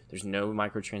included. There's no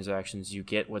microtransactions. You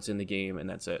get what's in the game and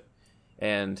that's it.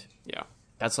 And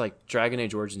that's like Dragon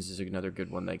Age Origins is another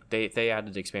good one. Like they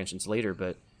added expansions later,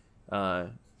 but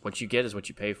what you get is what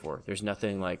you pay for. There's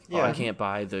nothing like, I can't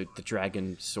buy the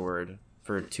dragon sword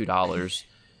for $2.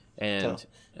 And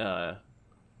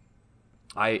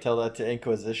I tell that to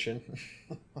Inquisition.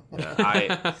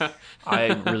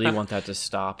 I really want that to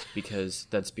stop because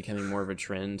that's becoming more of a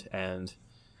trend, and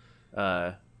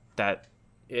another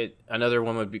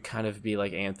one would be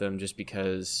like Anthem, just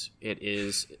because it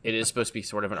is supposed to be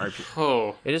sort of an RPG.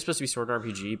 Oh, it is supposed to be sort of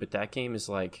RPG, but that game is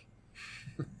like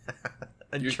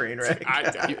a train wreck.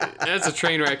 That's a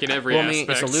train wreck in every aspect.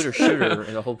 It's a looter shooter,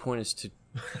 and the whole point is to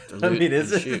loot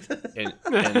and shoot. And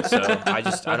so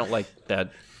I don't like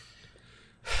that.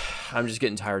 I'm just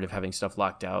getting tired of having stuff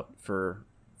locked out for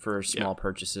small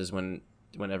purchases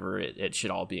whenever it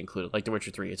should all be included. Like The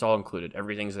Witcher 3, it's all included.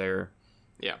 Everything's there.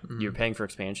 Yeah. You're paying for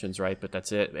expansions, right? But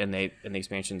that's it. And the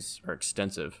expansions are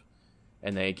extensive,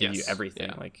 and they give you everything.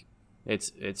 Yeah. Like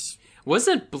it's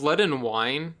wasn't Blood and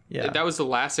Wine? Yeah, that was the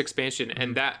last expansion,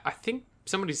 and that I think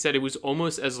somebody said it was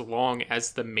almost as long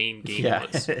as the main game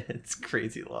was. It's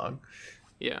crazy long.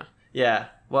 Yeah. Yeah.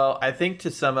 Well, I think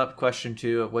to sum up question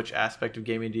 2 of which aspect of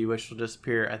gaming do you wish will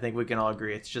disappear, I think we can all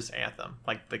agree it's just Anthem,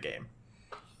 like the game.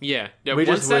 Yeah. We once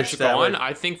just that's wish that gone,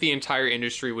 I think the entire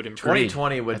industry would improve.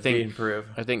 2020 would be improved.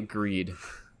 I think greed.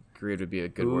 Greed would be a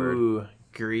good word. Ooh,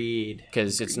 greed.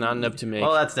 Because it's not enough to make...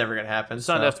 Well, that's never going to happen. It's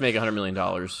not enough to make $100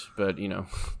 million, but, you know...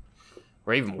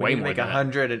 Or even way more make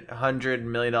 $100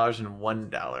 million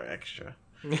and $1 extra.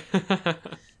 All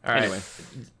right. Anyway,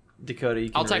 Dakota,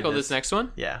 you can I'll tackle this next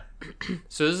one. Yeah.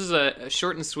 So this is a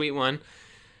short and sweet one.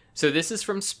 So this is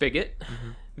from Spigot.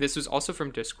 Mm-hmm. This was also from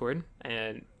Discord.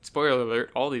 And spoiler alert,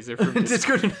 all these are from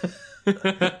Discord.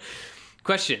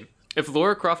 Question. If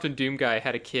Lara Croft and Doom Guy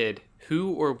had a kid,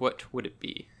 who or what would it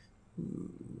be?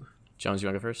 Jones, you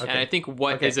want to go first? Okay. And I think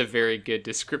what is a very good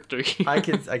descriptor here. I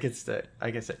can say.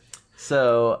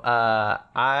 So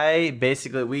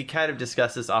we kind of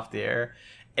discussed this off the air,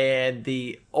 and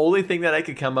the only thing that I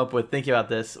could come up with thinking about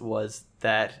this was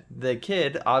that the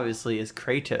kid obviously is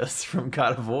Kratos from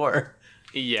God of War.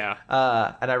 Yeah.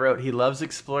 And I wrote, he loves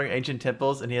exploring ancient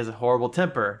temples and he has a horrible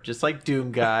temper, just like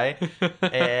Doom Guy.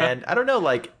 And I don't know,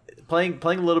 like playing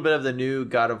a little bit of the new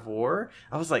God of War,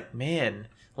 I was like, man,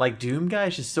 like Doom Guy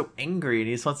is just so angry and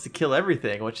he just wants to kill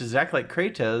everything, which is exactly like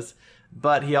Kratos.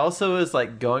 But he also is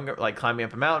like climbing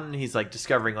up a mountain. He's like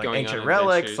discovering like ancient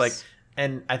relics. Like,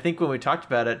 and I think when we talked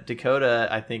about it, Dakota,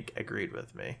 I think, agreed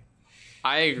with me.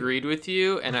 I agreed with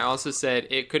you, and I also said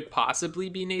it could possibly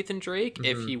be Nathan Drake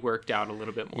if he worked out a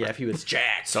little bit more. Yeah, if he was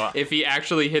jacked. So if he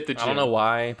actually hit the gym. I don't know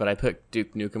why, but I put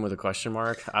Duke Nukem with a question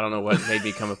mark. I don't know what made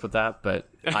me come up with that, but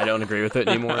I don't agree with it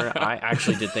anymore. I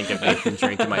actually did think of Nathan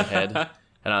Drake in my head,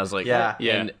 and I was like, Yeah.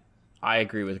 And I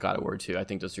agree with God of War 2. I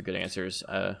think those are good answers.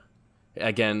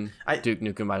 Again, Duke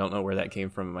Nukem, I don't know where that came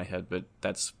from in my head, but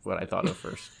that's what I thought of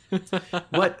first.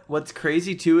 What's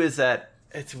crazy too is that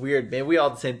it's weird. Maybe we all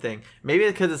the same thing. Maybe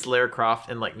because it's Lara Croft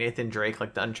and like Nathan Drake,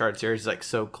 like the Uncharted series is like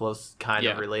so close, kind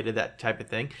of related, that type of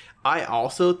thing. I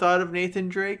also thought of Nathan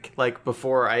Drake like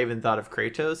before I even thought of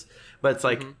Kratos, but it's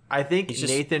like I think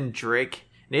Nathan Drake,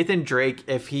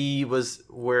 if he was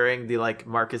wearing the like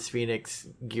Marcus Phoenix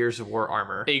Gears of War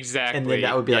armor, exactly, and then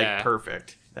that would be like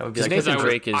perfect. That would be like Nathan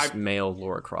Drake is male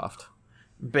Lara Croft.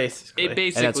 Basically, it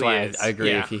basically and that's why is. I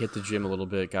agree. If he hit the gym a little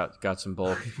bit, got some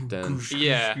bulk, then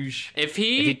if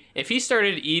he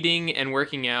started eating and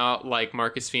working out like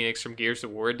Marcus Phoenix from Gears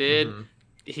of War did,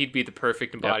 he'd be the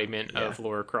perfect embodiment of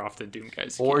Lara Croft and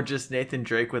Doomguy's or kid. just Nathan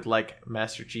Drake with like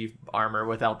Master Chief armor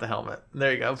without the helmet.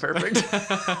 There you go, perfect.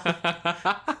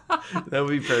 That would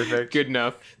be perfect. Good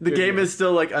enough. The game is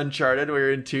still like Uncharted, where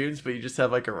you're in tubes, but you just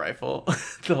have like a rifle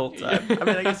the whole time. I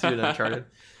mean, I guess you're in Uncharted.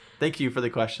 Thank you for the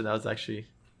question. That was actually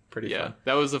pretty fun.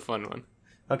 That was a fun one.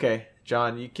 Okay,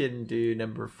 John, you can do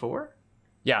number 4.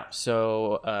 Yeah.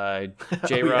 So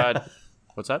J-Rod,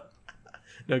 what's up?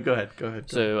 No, go ahead.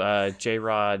 So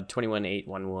J-Rod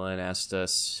 21811 asked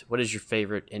us, "What is your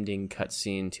favorite ending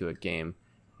cutscene to a game?"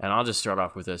 And I'll just start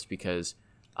off with this because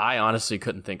I honestly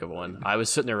couldn't think of one. I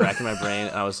was sitting there racking my brain,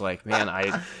 and I was like, "Man,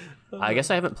 I guess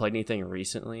I haven't played anything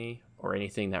recently or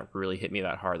anything that really hit me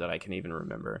that hard that I can even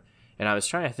remember." And I was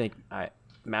trying to think.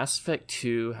 Mass Effect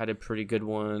 2 had a pretty good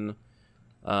one.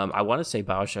 I want to say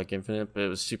BioShock Infinite, but it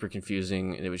was super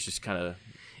confusing, and it was just kind of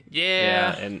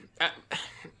I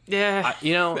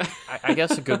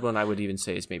guess a good one I would even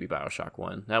say is maybe BioShock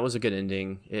 1. That was a good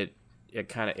ending. It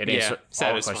answered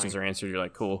all the questions are answered. You're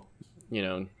like, cool,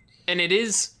 And it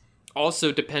is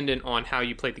also dependent on how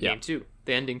you play the game too.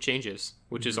 The ending changes,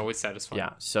 which is always satisfying.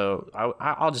 Yeah, so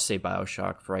I'll just say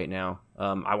BioShock for right now.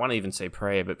 I want to even say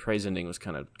Prey, but Prey's ending was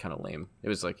kind of lame. It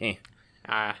was like,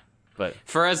 But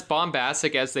for as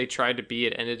bombastic as they tried to be,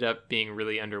 it ended up being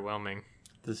really underwhelming.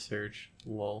 The Surge,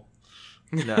 lol.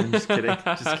 No, I'm just kidding.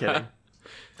 Just kidding.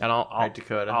 And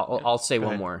I'll say one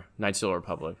ahead. more. Knights of the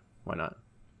Republic. Why not?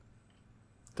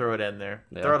 Throw it in there.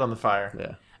 Yeah. Throw it on the fire.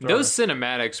 Yeah. Those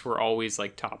cinematics were always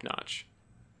like top notch.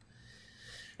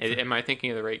 Am I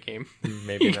thinking of the right game?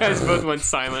 Maybe you not. guys both went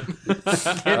silent. I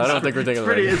don't think we're thinking of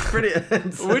the right game. It's pretty.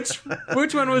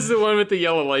 Which one was the one with the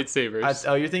yellow lightsabers?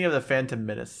 You're thinking of the Phantom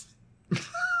Menace.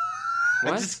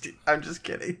 What? I'm just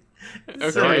kidding. Okay.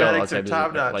 Cinematics are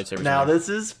top notch. Lightsabers Now are. this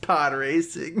is pod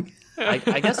racing. I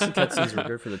guess the cutscenes were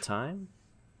good for the time.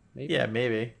 Maybe. Yeah,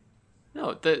 maybe.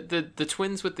 No, the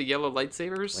twins with the yellow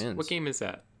lightsabers. Twins. What game is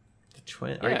that? The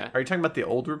twin. Yeah. Are you talking about the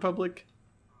Old Republic?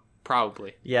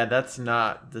 Probably. Yeah, that's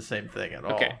not the same thing at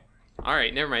all. Okay. All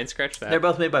right, never mind. Scratch that. They're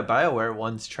both made by BioWare.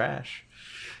 One's trash.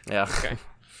 Yeah. Okay.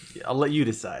 I'll let you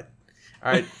decide.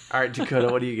 All right, Dakota,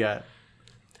 what do you got?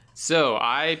 So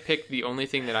I picked the only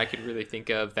thing that I could really think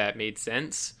of that made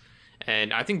sense,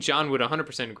 and I think John would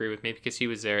 100% agree with me because he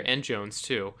was there, and Jones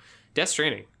too. Death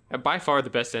Stranding, by far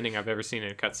the best ending I've ever seen in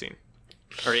a cutscene,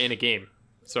 or in a game.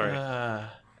 Sorry,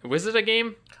 was it a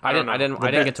game? I didn't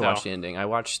get to watch the ending. I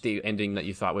watched the ending that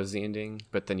you thought was the ending,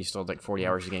 but then you still had like 40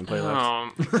 hours of gameplay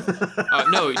left.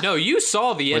 No, you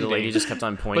saw the Where ending. the lady just kept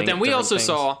on pointing. But then at we different also things.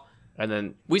 saw And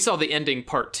then the ending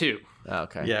part 2. oh,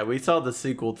 okay. Yeah, we saw the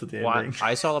sequel to the ending.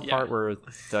 I saw the part where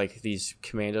like these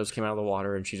commandos came out of the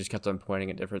water and she just kept on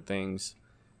pointing at different things.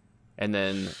 And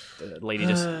then the lady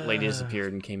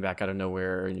disappeared and came back out of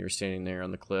nowhere and you were standing there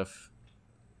on the cliff.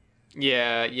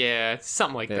 Yeah,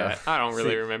 something like that. I don't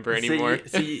really remember anymore.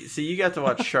 See, you got to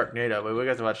watch Sharknado, but we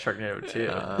got to watch Sharknado too.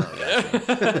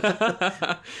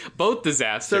 Both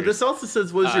disasters. So this also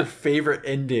says, "What is your favorite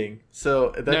ending?"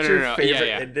 So that's your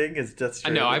favorite ending is Death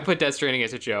Stranding. No, I put Death Stranding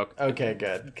as a joke. Okay,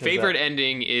 good. Favorite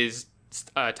ending is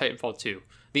Titanfall 2.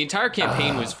 The entire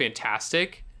campaign was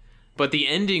fantastic, but the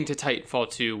ending to Titanfall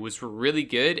 2 was really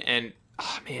good, and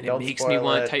it makes me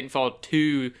want Titanfall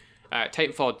 2,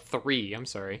 Titanfall 3. I'm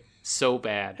sorry. So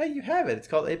bad. Hey, you have it. It's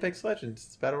called Apex Legends.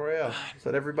 It's Battle Royale. That's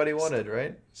what everybody wanted,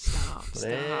 right? Stop.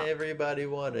 Everybody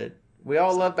wanted. We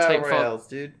all love Battle Royales,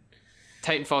 dude.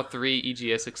 Titanfall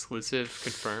 3 EGS exclusive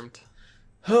confirmed.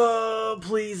 Oh,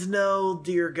 please no,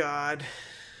 dear God.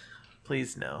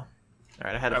 Please no. All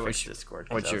right, I had to fix Discord.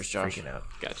 What's yours, Josh? Out.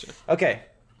 Gotcha. Okay,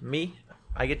 me?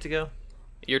 I get to go?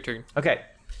 Your turn. Okay,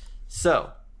 so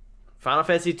Final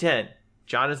Fantasy X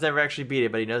John has never actually beat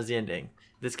it, but he knows the ending.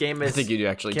 This game is. I think you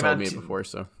actually told me it before,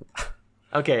 so.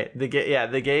 Okay, the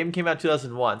game came out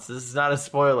 2001, so this is not a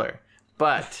spoiler.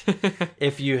 But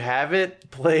if you haven't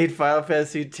played Final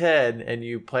Fantasy X and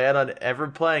you plan on ever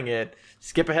playing it,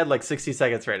 skip ahead like 60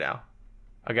 seconds right now.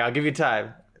 Okay, I'll give you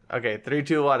time. Okay, 3,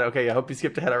 2, 1. Okay, I hope you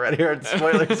skipped ahead already, or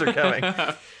spoilers are coming.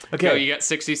 Okay, Go, you got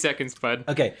 60 seconds, bud.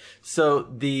 Okay, so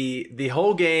the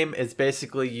whole game is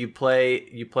basically you play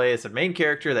as a main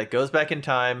character that goes back in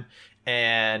time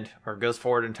or goes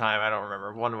forward in time. I don't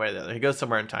remember, one way or the other. He goes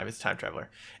somewhere in time. He's a time traveler,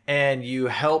 and you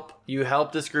help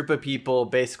this group of people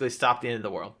basically stop the end of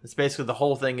the world. It's basically the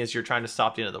whole thing is you're trying to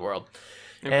stop the end of the world.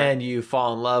 Okay. And you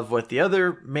fall in love with the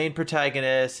other main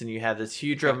protagonist, and you have this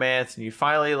huge romance, and you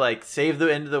finally like save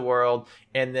the end of the world,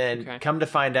 and then come to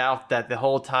find out that the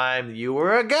whole time you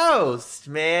were a ghost,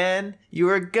 man. You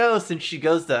were a ghost, and she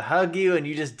goes to hug you, and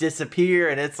you just disappear,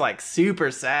 and it's like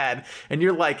super sad. And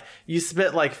you're like, you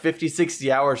spent like 50,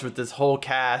 60 hours with this whole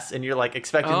cast, and you're like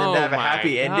expecting them to have a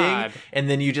happy ending, and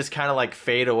then you just kind of like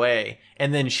fade away.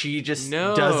 And then she just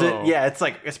doesn't. Yeah,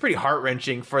 it's pretty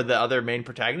heart-wrenching for the other main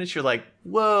protagonist. You're like,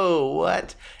 whoa,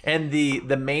 what? And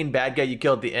the main bad guy you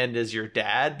kill at the end is your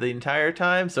dad the entire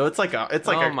time. So it's like a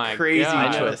crazy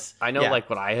twist. I know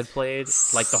like what I had played.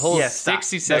 Like the whole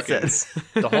 60 seconds.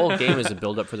 The whole game is a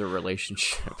build-up for the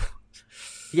relationship.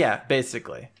 Yeah,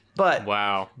 basically. But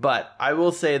wow. But I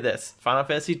will say this: Final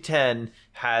Fantasy X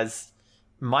has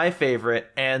my favorite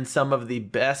and some of the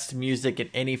best music in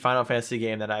any Final Fantasy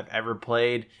game that I've ever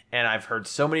played, and I've heard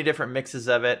so many different mixes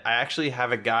of it. I actually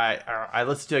have I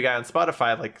listen to a guy on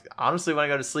Spotify, like honestly when I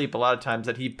go to sleep a lot of times,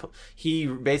 that he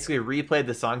basically replayed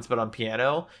the songs but on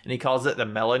piano, and he calls it the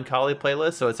Melancholy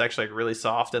playlist, so it's actually like really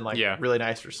soft and like really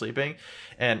nice for sleeping.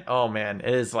 And oh man,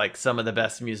 it is like some of the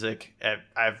best music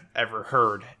I've ever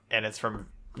heard, and it's from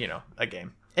a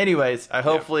game. Anyways, I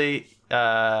hopefully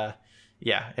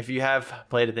yeah, if you have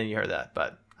played it, then you heard that.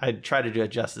 But I try to do it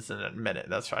justice in a minute.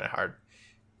 That's kind of hard.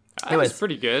 It was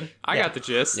pretty good. I got the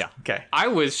gist. Yeah. Okay. I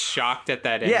was shocked at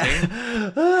that ending.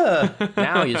 Yeah.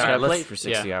 Now you just gotta play it for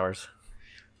 60 hours.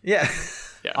 Yeah.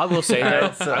 I will say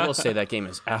that. I will say that game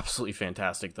is absolutely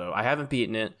fantastic, though. I haven't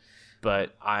beaten it,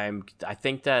 but I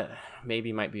think that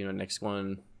maybe might be the next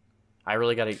one. I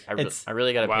really gotta pay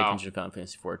attention to Final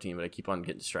Fantasy 14, but I keep on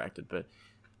getting distracted. But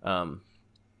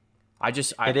I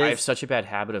have such a bad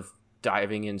habit of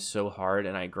diving in so hard,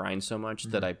 and I grind so much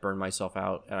that I burn myself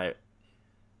out, and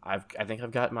I think I've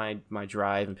got my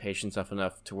drive and patience up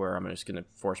enough to where I'm just gonna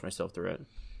force myself through it.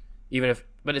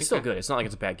 But it's still good. It's not like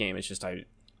it's a bad game. It's just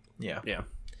yeah.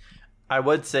 I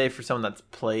would say for someone that's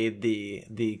played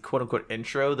the quote unquote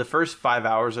intro, the first 5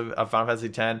 hours of Final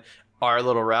Fantasy X are a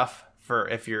little rough for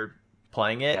if you're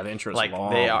playing it. Yeah, the intro is like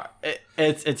long. They are.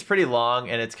 It's pretty long,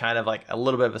 and it's kind of like a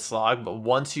little bit of a slog. But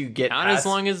once you get not as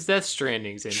long as Death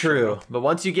Stranding's intro. True, but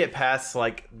once you get past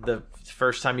like the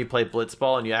first time you play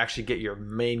Blitzball and you actually get your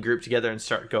main group together and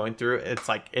start going through,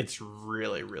 it's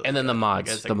really really. And then good.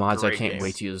 the mods, I can't game.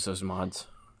 wait to use those mods.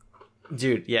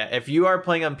 Dude, yeah, if you are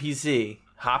playing on PC,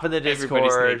 hop in the Discord.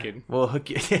 Everybody's naked. We'll hook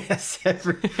you. Yes,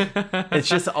 it's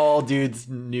just all dudes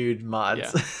nude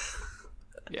mods.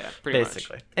 Yeah, pretty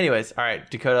basically. Much. Anyways, all right,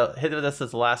 Dakota, hit with us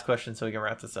as the last question so we can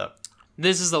wrap this up.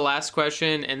 This is the last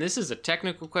question, and this is a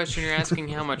technical question. You're asking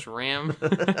how much RAM?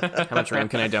 How much RAM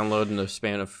can I download in the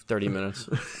span of 30 minutes?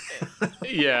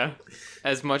 Yeah,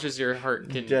 as much as your heart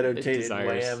can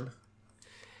desires.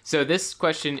 So this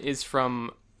question is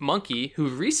from Monkey, who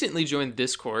recently joined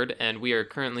Discord, and we are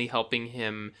currently helping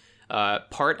him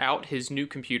part out his new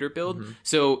computer build. Mm-hmm.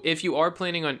 So if you are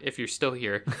planning on, if you're still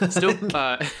here,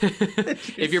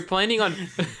 if you're planning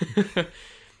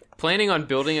on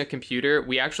building a computer,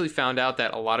 we actually found out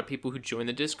that a lot of people who join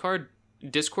the Discord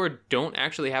don't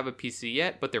actually have a PC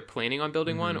yet, but they're planning on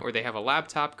building one, or they have a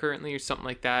laptop currently or something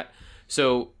like that.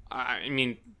 So I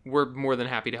mean, we're more than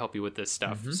happy to help you with this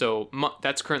stuff. Mm-hmm. So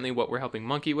that's currently what we're helping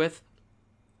Monkey with.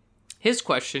 His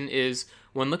question is,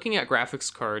 when looking at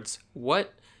graphics cards,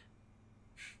 what...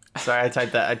 Sorry, I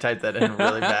typed that in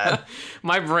really bad.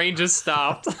 My brain just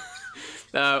stopped.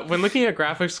 When looking at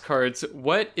graphics cards,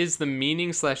 what is the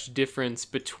meaning/difference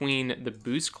between the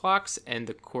boost clocks and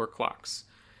the core clocks?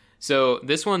 So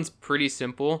this one's pretty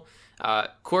simple.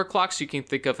 Core clocks you can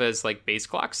think of as like base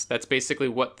clocks. That's basically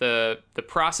what the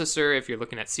processor, if you're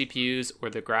looking at CPUs, or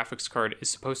the graphics card is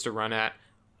supposed to run at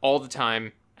all the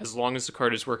time, as long as the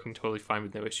card is working totally fine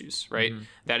with no issues, right? Mm-hmm.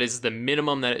 That is the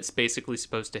minimum that it's basically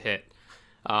supposed to hit.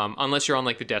 Unless you're on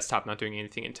like the desktop not doing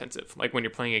anything intensive. Like when you're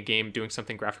playing a game doing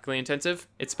something graphically intensive,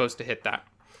 it's supposed to hit that.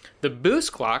 The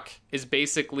boost clock is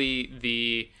basically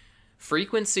the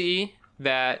frequency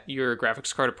that your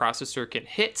graphics card or processor can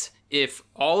hit if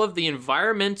all of the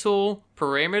environmental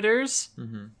parameters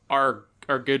are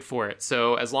good for it.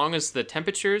 So as long as the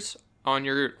temperatures on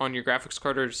your graphics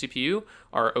card or CPU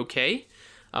are okay,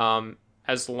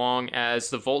 as long as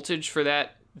the voltage for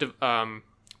that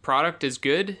product is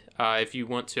good. If you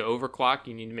want to overclock,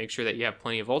 you need to make sure that you have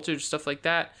plenty of voltage, stuff like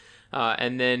that.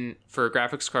 And then for a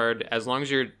graphics card, as long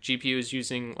as your GPU is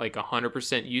using like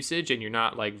 100% usage and you're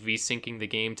not like V-syncing the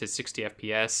game to 60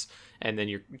 FPS and then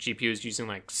your GPU is using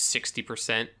like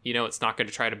 60%, it's not going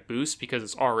to try to boost because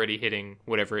it's already hitting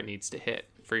whatever it needs to hit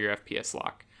for your FPS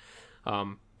lock.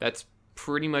 That's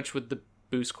pretty much what the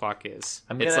boost clock is.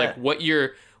 It's like what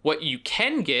you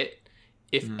can get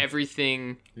if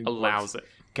everything allows it.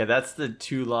 Okay, that's the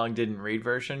too long didn't read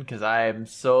version because I am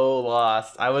so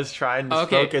lost. I was trying to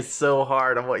focus so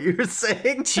hard on what you were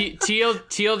saying.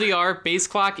 TLDR, base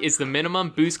clock is the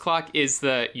minimum. Boost clock is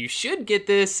the you should get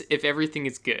this if everything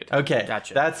is good. Okay,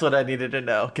 gotcha. That's what I needed to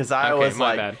know because I was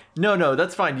like, bad. No,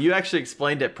 that's fine. You actually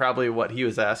explained it probably what he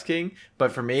was asking.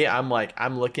 But for me, I'm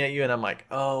looking at you and I'm like,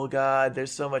 oh God,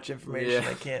 there's so much information.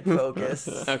 I can't focus.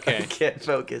 Okay. I can't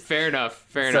focus. Fair enough.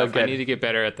 Good. I need to get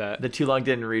better at that. The too long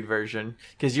didn't read version.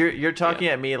 Because you're talking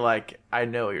at me like I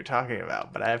know what you're talking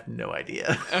about, but I have no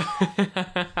idea.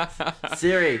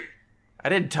 Siri. I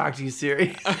didn't talk to you,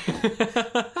 Siri.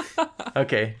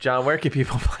 Okay, John, where can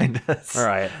people find us? All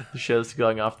right. The show's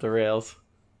going off the rails.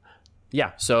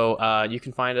 Yeah, so you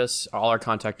can find us. All our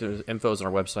contact info is on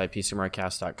our website,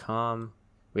 PCMarkcast.com.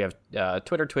 We have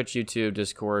Twitter, Twitch, YouTube,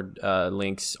 Discord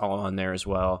links all on there as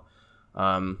well.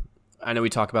 I know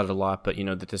we talk about it a lot, but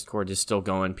the Discord is still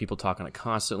going. People talk on it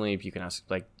constantly. You can ask,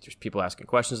 there's people asking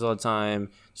questions all the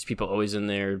time. There's people always in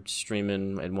there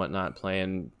streaming and whatnot,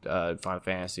 playing Final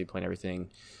Fantasy, playing everything.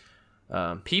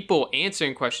 People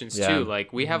answering questions too.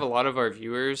 Like we have a lot of our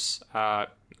viewers,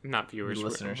 not viewers,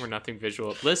 listeners. We're nothing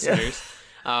visual. Listeners.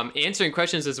 Answering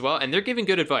questions as well, and they're giving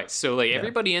good advice. So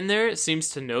everybody in there seems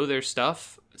to know their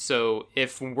stuff. So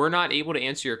if we're not able to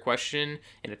answer your question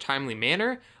in a timely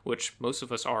manner, which most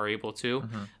of us are able to,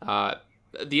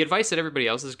 the advice that everybody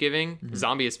else is giving,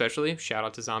 Zombie especially, shout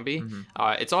out to Zombie,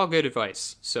 it's all good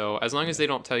advice. So as long as they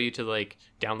don't tell you to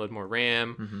download more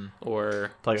RAM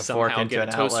or plug a somehow fork into get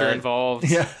a an toaster outlet. Involved.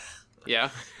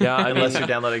 Yeah, unless you're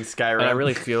downloading Skyrim. And I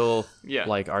really feel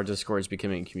like our Discord is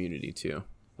becoming a community too.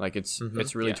 Like it's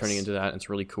really turning into that. It's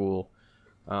really cool.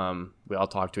 We all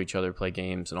talk to each other, play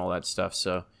games, and all that stuff.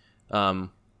 So, and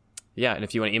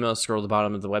if you want to email us, scroll to the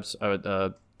bottom of the website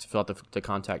to fill out the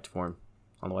contact form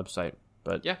on the website.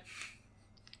 But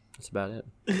that's about it.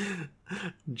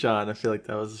 John, I feel like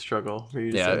that was a struggle for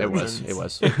you to say. Yeah, it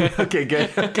was. Okay, good.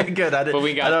 But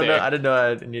we got there. I didn't know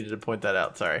I needed to point that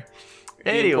out. Sorry.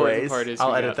 Anyways,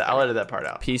 I'll edit that part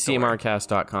out.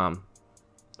 PCMarkcast.com.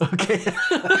 Okay.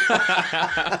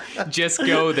 Just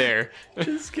go there.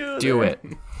 Just go there. Do it.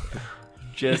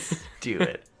 Just do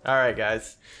it. All right,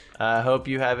 guys. I hope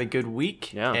you have a good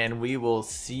week. Yeah. And we will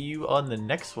see you on the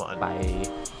next one. Bye.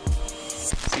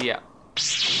 See ya.